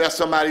this is going to mess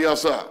somebody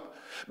else up.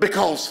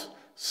 Because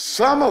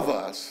some of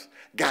us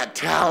got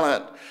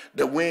talent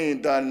that we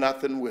ain't done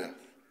nothing with.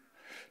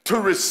 To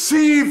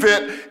receive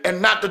it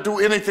and not to do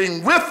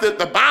anything with it,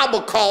 the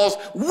Bible calls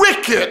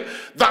wicked,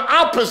 the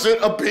opposite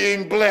of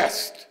being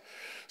blessed.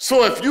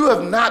 So if you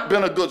have not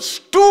been a good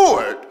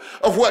steward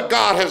of what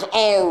God has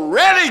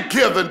already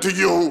given to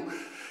you,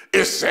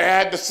 it's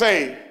sad to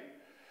say,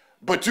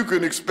 but you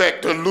can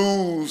expect to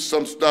lose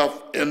some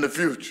stuff in the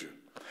future.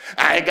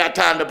 I ain't got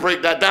time to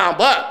break that down,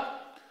 but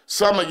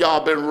some of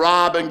y'all been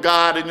robbing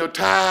God in your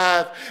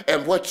tithe,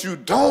 and what you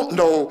don't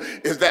know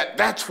is that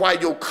that's why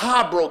your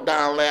car broke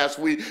down last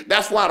week.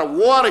 That's why the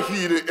water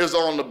heater is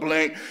on the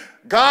blink.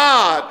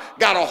 God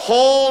got a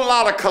whole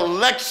lot of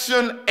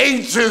collection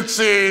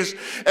agencies,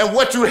 and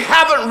what you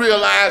haven't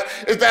realized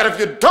is that if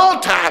you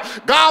don't tithe,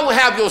 God will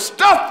have your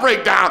stuff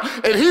break down,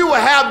 and he will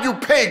have you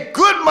pay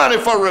good money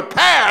for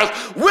repairs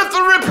with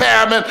the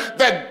repairman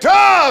that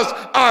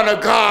does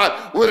honor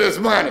God with his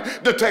money.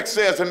 The text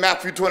says in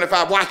Matthew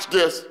 25, watch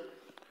this.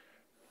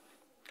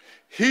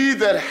 He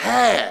that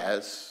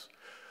has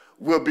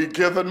will be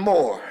given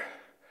more.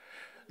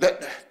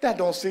 That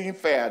don't seem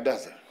fair,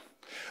 does it?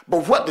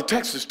 But what the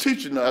text is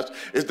teaching us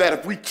is that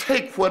if we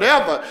take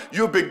whatever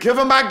you've been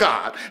given by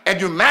God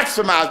and you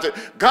maximize it,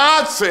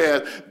 God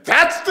says,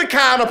 that's the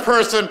kind of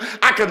person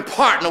I can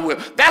partner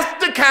with.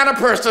 That's the kind of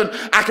person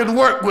I can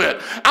work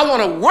with. I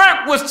want to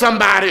work with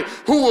somebody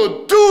who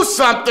will do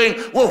something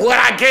with what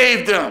I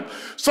gave them.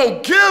 So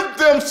give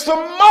them some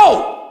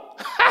more.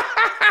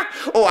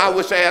 Oh, I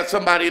wish I had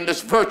somebody in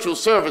this virtual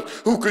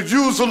service who could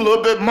use a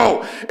little bit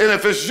more. And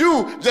if it's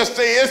you, just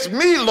say, it's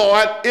me,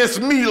 Lord. It's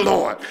me,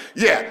 Lord.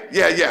 Yeah.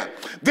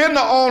 Then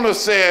the owner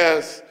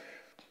says,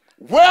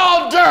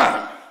 well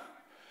done,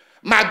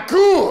 my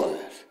good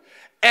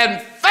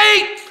and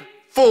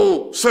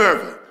faithful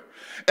servant.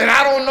 And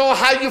I don't know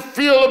how you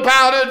feel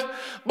about it,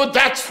 but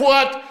that's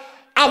what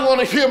I want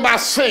to hear my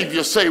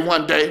Savior say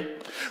one day.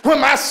 When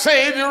my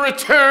Savior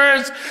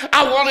returns,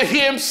 I want to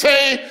hear him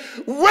say,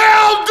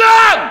 well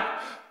done,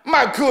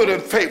 my good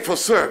and faithful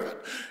servant.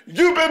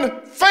 You've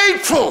been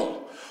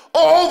faithful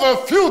over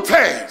a few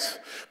things.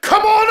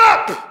 Come on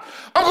up.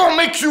 I'm going to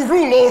make you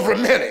rule over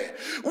many.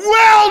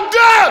 Well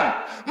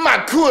done,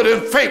 my good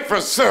and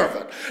faithful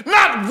servant.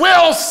 Not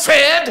well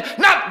said,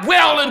 not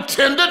well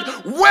intended,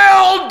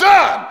 well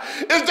done.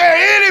 Is there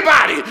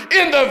anybody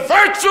in the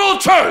virtual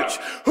church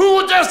who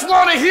would just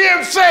want to hear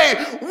him say,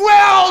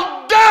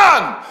 well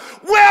done,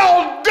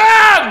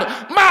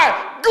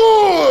 my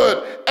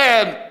good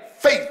and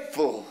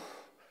faithful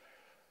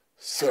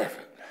servant?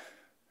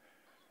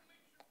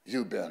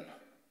 You've been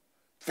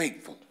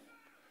faithful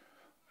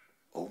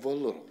over a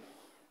little.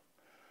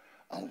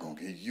 I'm going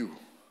to give you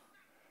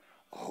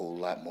a whole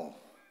lot more.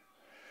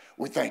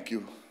 We thank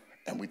you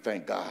and we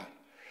thank God.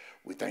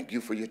 We thank you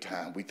for your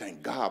time. We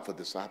thank God for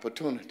this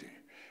opportunity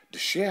to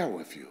share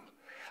with you.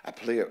 I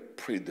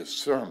pray this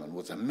sermon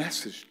was a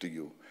message to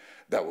you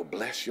that will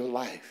bless your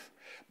life,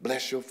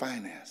 bless your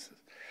finances,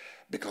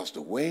 because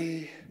the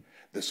way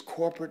this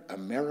corporate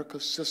America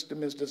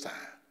system is designed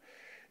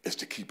is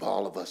to keep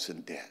all of us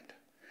in debt.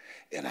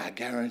 And I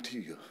guarantee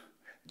you,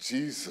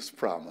 Jesus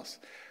promised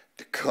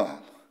to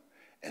come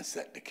and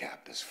set the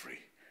captives free.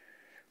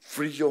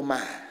 Free your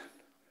mind.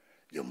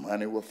 Your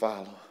money will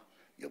follow.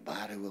 Your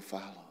body will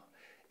follow.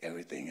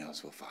 Everything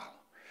else will follow.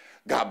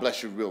 God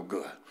bless you real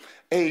good.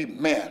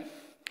 Amen.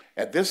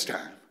 At this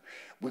time,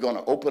 we're going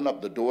to open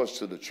up the doors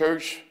to the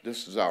church.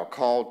 This is our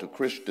call to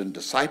Christian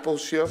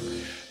discipleship.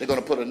 They're going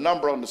to put a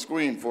number on the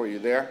screen for you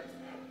there.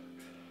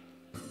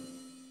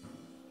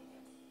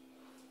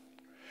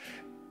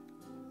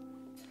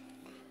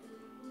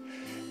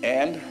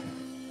 And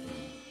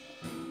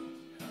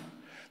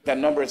that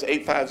number is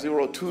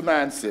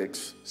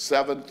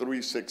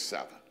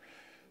 850-296-7367.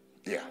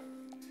 Yeah.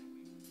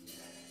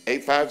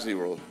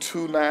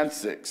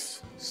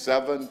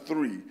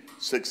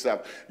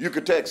 850-296-7367. You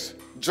could text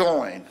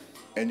JOIN,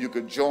 and you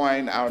could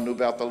join our New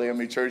Bethel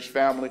AME Church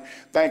family.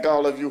 Thank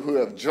all of you who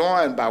have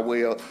joined by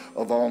way of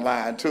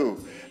online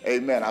too.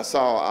 Amen. I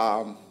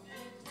saw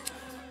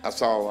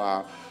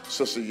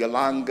Sister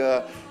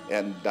Yolanda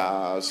and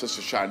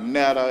Sister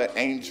Sharnetta,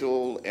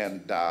 Angel,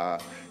 and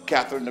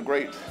Catherine the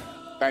Great.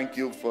 Thank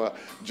you for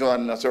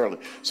joining us early.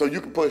 So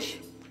you can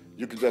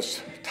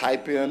just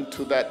type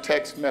into that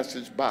text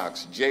message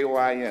box,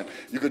 JOIN.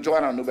 You could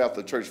join our New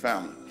Bethel Church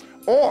family.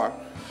 Or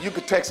you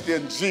could text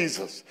in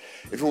Jesus.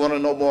 If you want to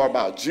know more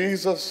about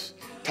Jesus,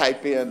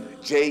 type in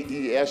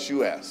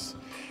JESUS.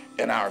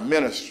 And our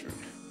ministry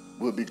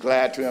will be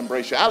glad to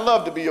embrace you. I'd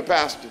love to be your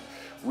pastor.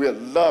 We'd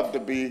love to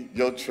be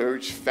your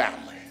church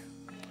family.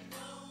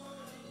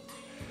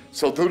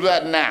 So do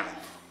that now.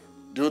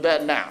 Do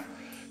that now.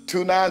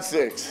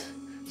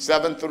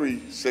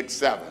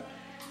 296-7367.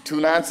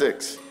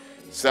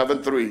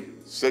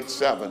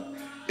 296-7367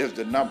 is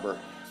the number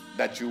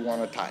that you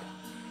want to type.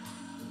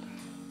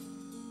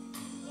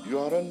 You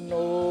ought to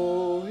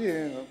know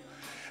him.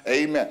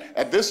 Amen.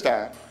 At this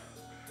time,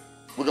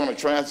 we're going to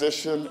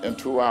transition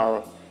into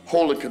our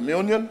Holy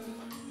Communion.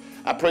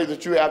 I pray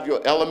that you have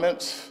your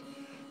elements,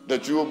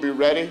 that you will be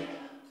ready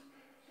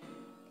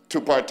to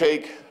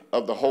partake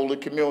of the Holy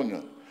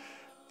Communion.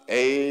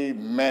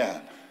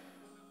 Amen.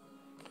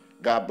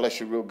 God bless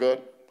you real good.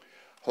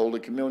 Holy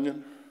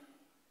Communion.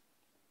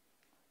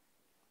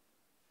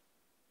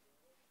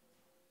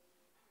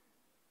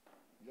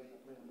 You guys are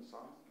playing the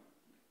song?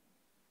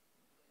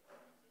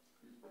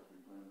 You're supposed to be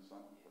playing the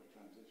song for the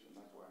transition,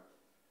 that's why.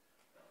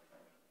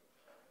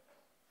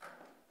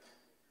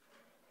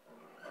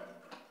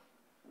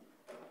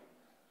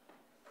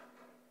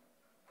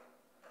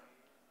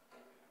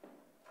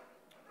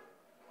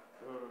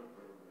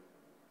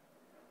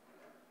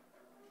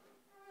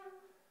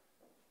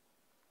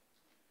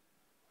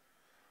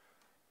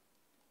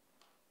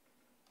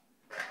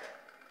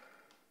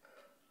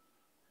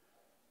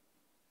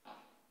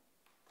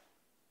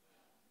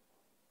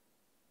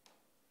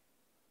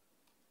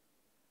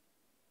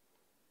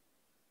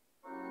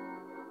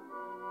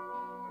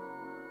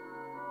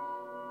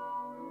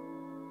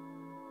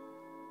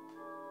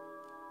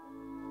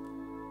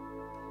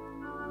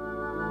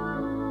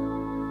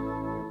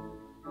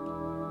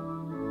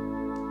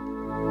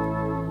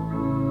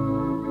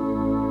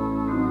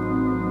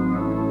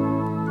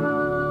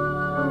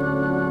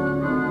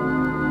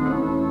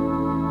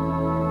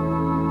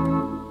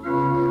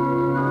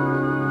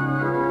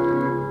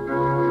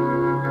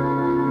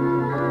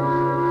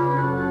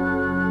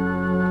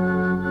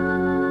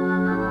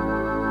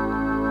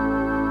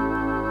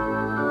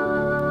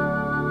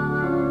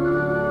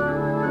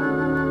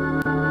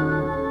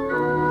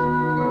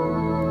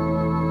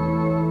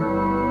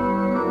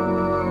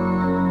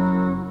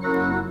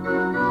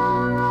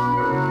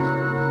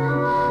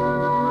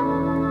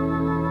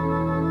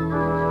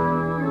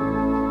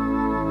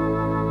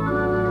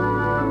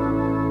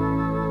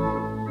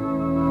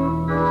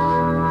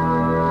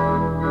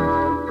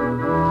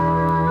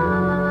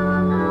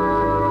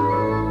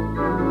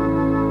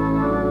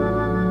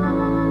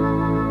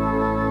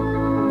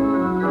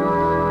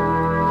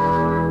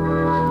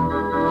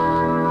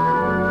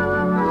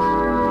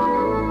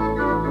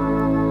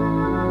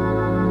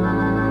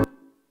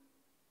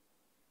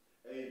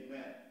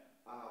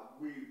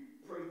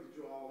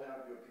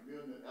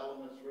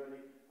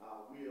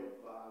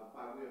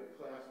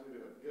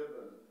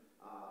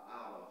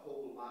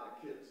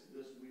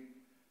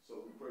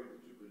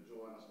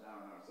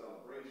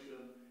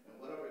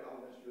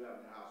 have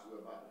in your house,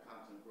 we're about to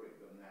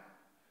consecrate them now.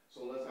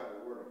 So let's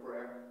have a word of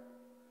prayer.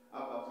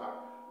 I'm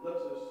sorry.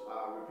 Let's just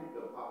repeat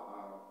the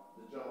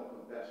general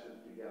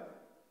confession together.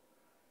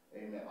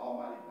 Amen.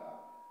 Almighty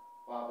God,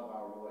 Father of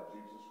our Lord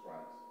Jesus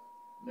Christ,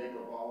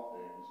 maker of all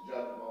things,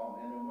 judge of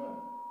all men and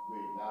women,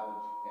 we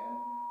acknowledge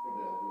and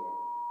prevail your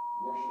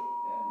worship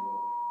and your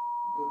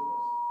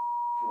goodness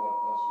toward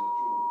us, your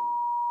children.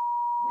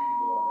 We,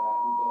 Lord God,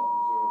 who don't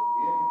deserve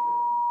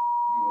anything,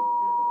 you have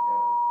given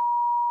everything.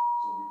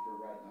 So we pray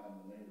right now in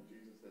the name of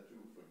Jesus that you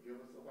forgive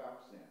us of our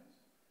sins,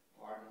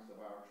 pardon us of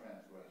our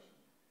transgression,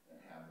 and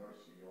have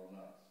mercy on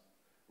us.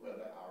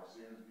 Whether our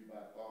sins be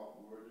by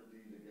thought, word, or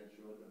deed against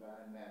your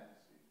divine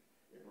majesty,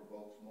 it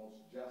provokes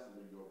most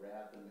justly your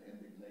wrath and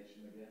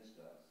indignation against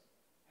us.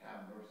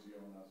 Have mercy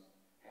on us.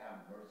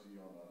 Have mercy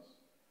on us.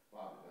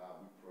 Father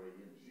God, we pray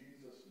in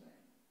Jesus'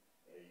 name.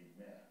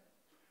 Amen.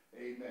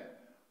 Amen.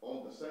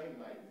 On the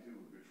same night that he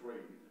was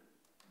betrayed,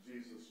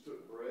 Jesus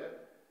took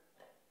bread,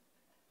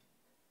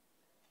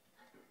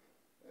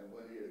 and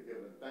when he had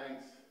given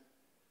thanks,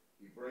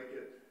 he brake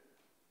it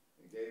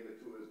and gave it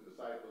to his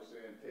disciples,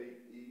 saying,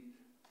 "Take, eat.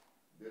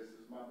 This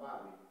is my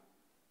body,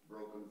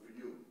 broken for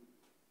you."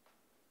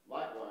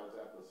 Likewise,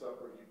 after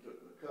supper, he took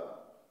the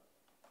cup,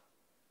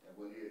 and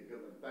when he had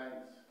given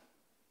thanks,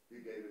 he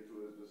gave it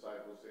to his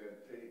disciples, saying,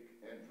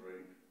 "Take and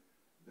drink.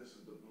 This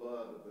is the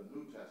blood of the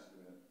New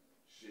Testament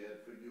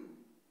shed for you,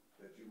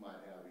 that you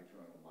might have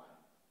eternal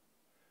life."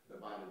 The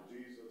body of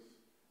Jesus,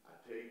 I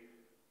take,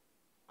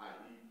 I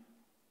eat,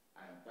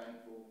 I am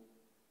thankful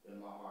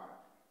in my heart.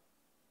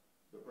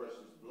 The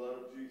precious blood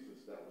of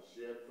Jesus that was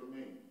shed for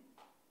me,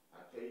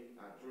 I take,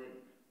 I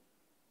drink.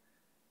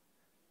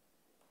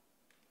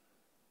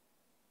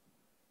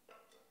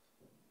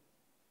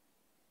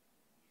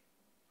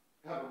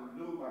 Having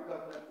renewed my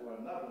covenant for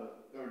another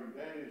 30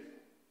 days,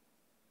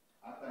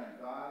 I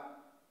thank God.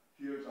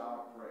 Here's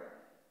our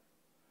prayer.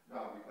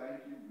 God, we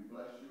thank you, we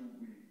bless you,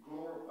 we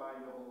glorify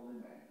your holy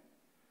name.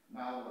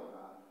 Now, Lord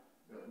God,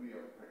 that we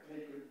are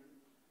partakers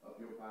of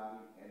your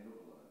body and your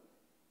blood.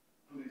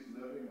 Please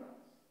live in us,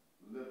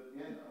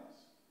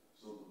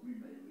 so that we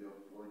may live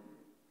for you.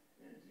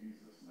 In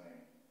Jesus'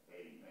 name,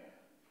 amen.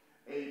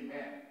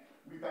 Amen.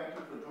 We thank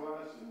you for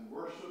joining us in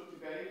worship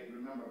today.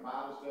 Remember,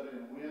 Bible study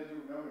on Wednesday.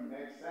 Remember,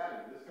 next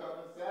Saturday, this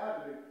coming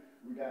Saturday,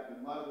 we got the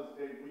Mother's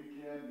Day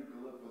weekend. You can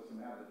look for some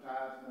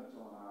advertisements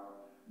on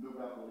our New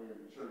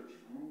Bethlehem Church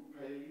group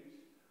page.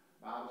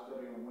 Bible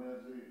study on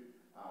Wednesday,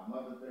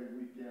 Mother's Day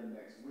weekend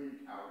next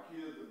week. Our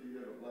kids will be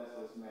here to bless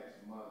us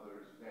next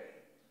Mother's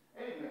Day.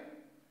 Amen.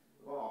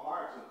 If our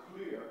hearts are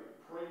clear,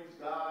 praise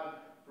God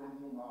from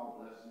whom all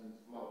blessings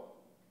flow.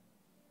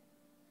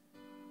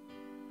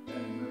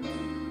 And remember,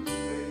 you can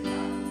stay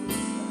all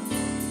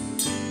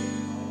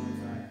the way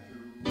back to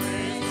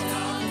praise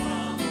God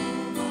from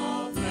whom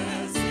all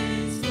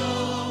blessings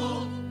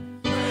flow.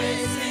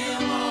 Praise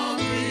him, all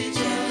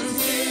creatures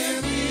here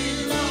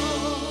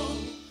below.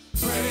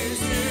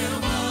 Praise him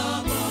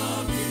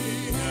above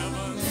the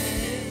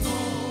heavenly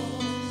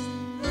hosts.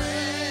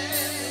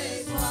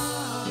 Praise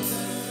Father,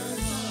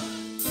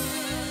 Son,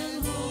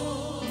 and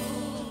Holy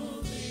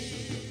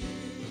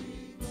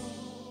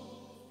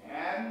Ghost.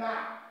 And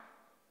now,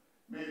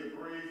 may the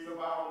grace of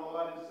our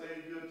Lord and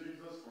Savior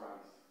Jesus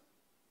Christ,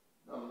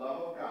 the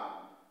love of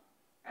God,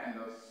 and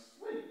the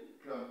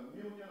sweet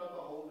communion of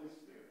the Holy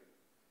Spirit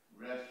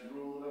rest,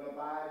 rule, and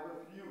abide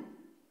with you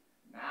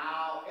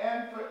now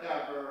and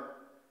forever.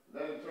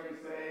 Let the church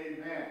say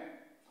amen.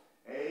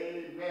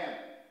 Amen.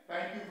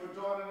 Thank you for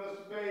joining us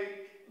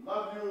today.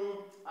 Love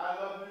you. I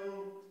love you.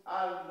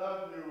 I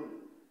love you.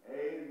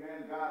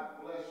 Amen.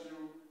 God bless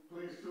you.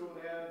 Please tune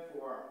in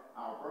for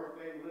our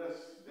birthday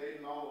list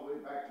dating all the way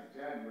back to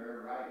January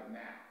right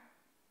now.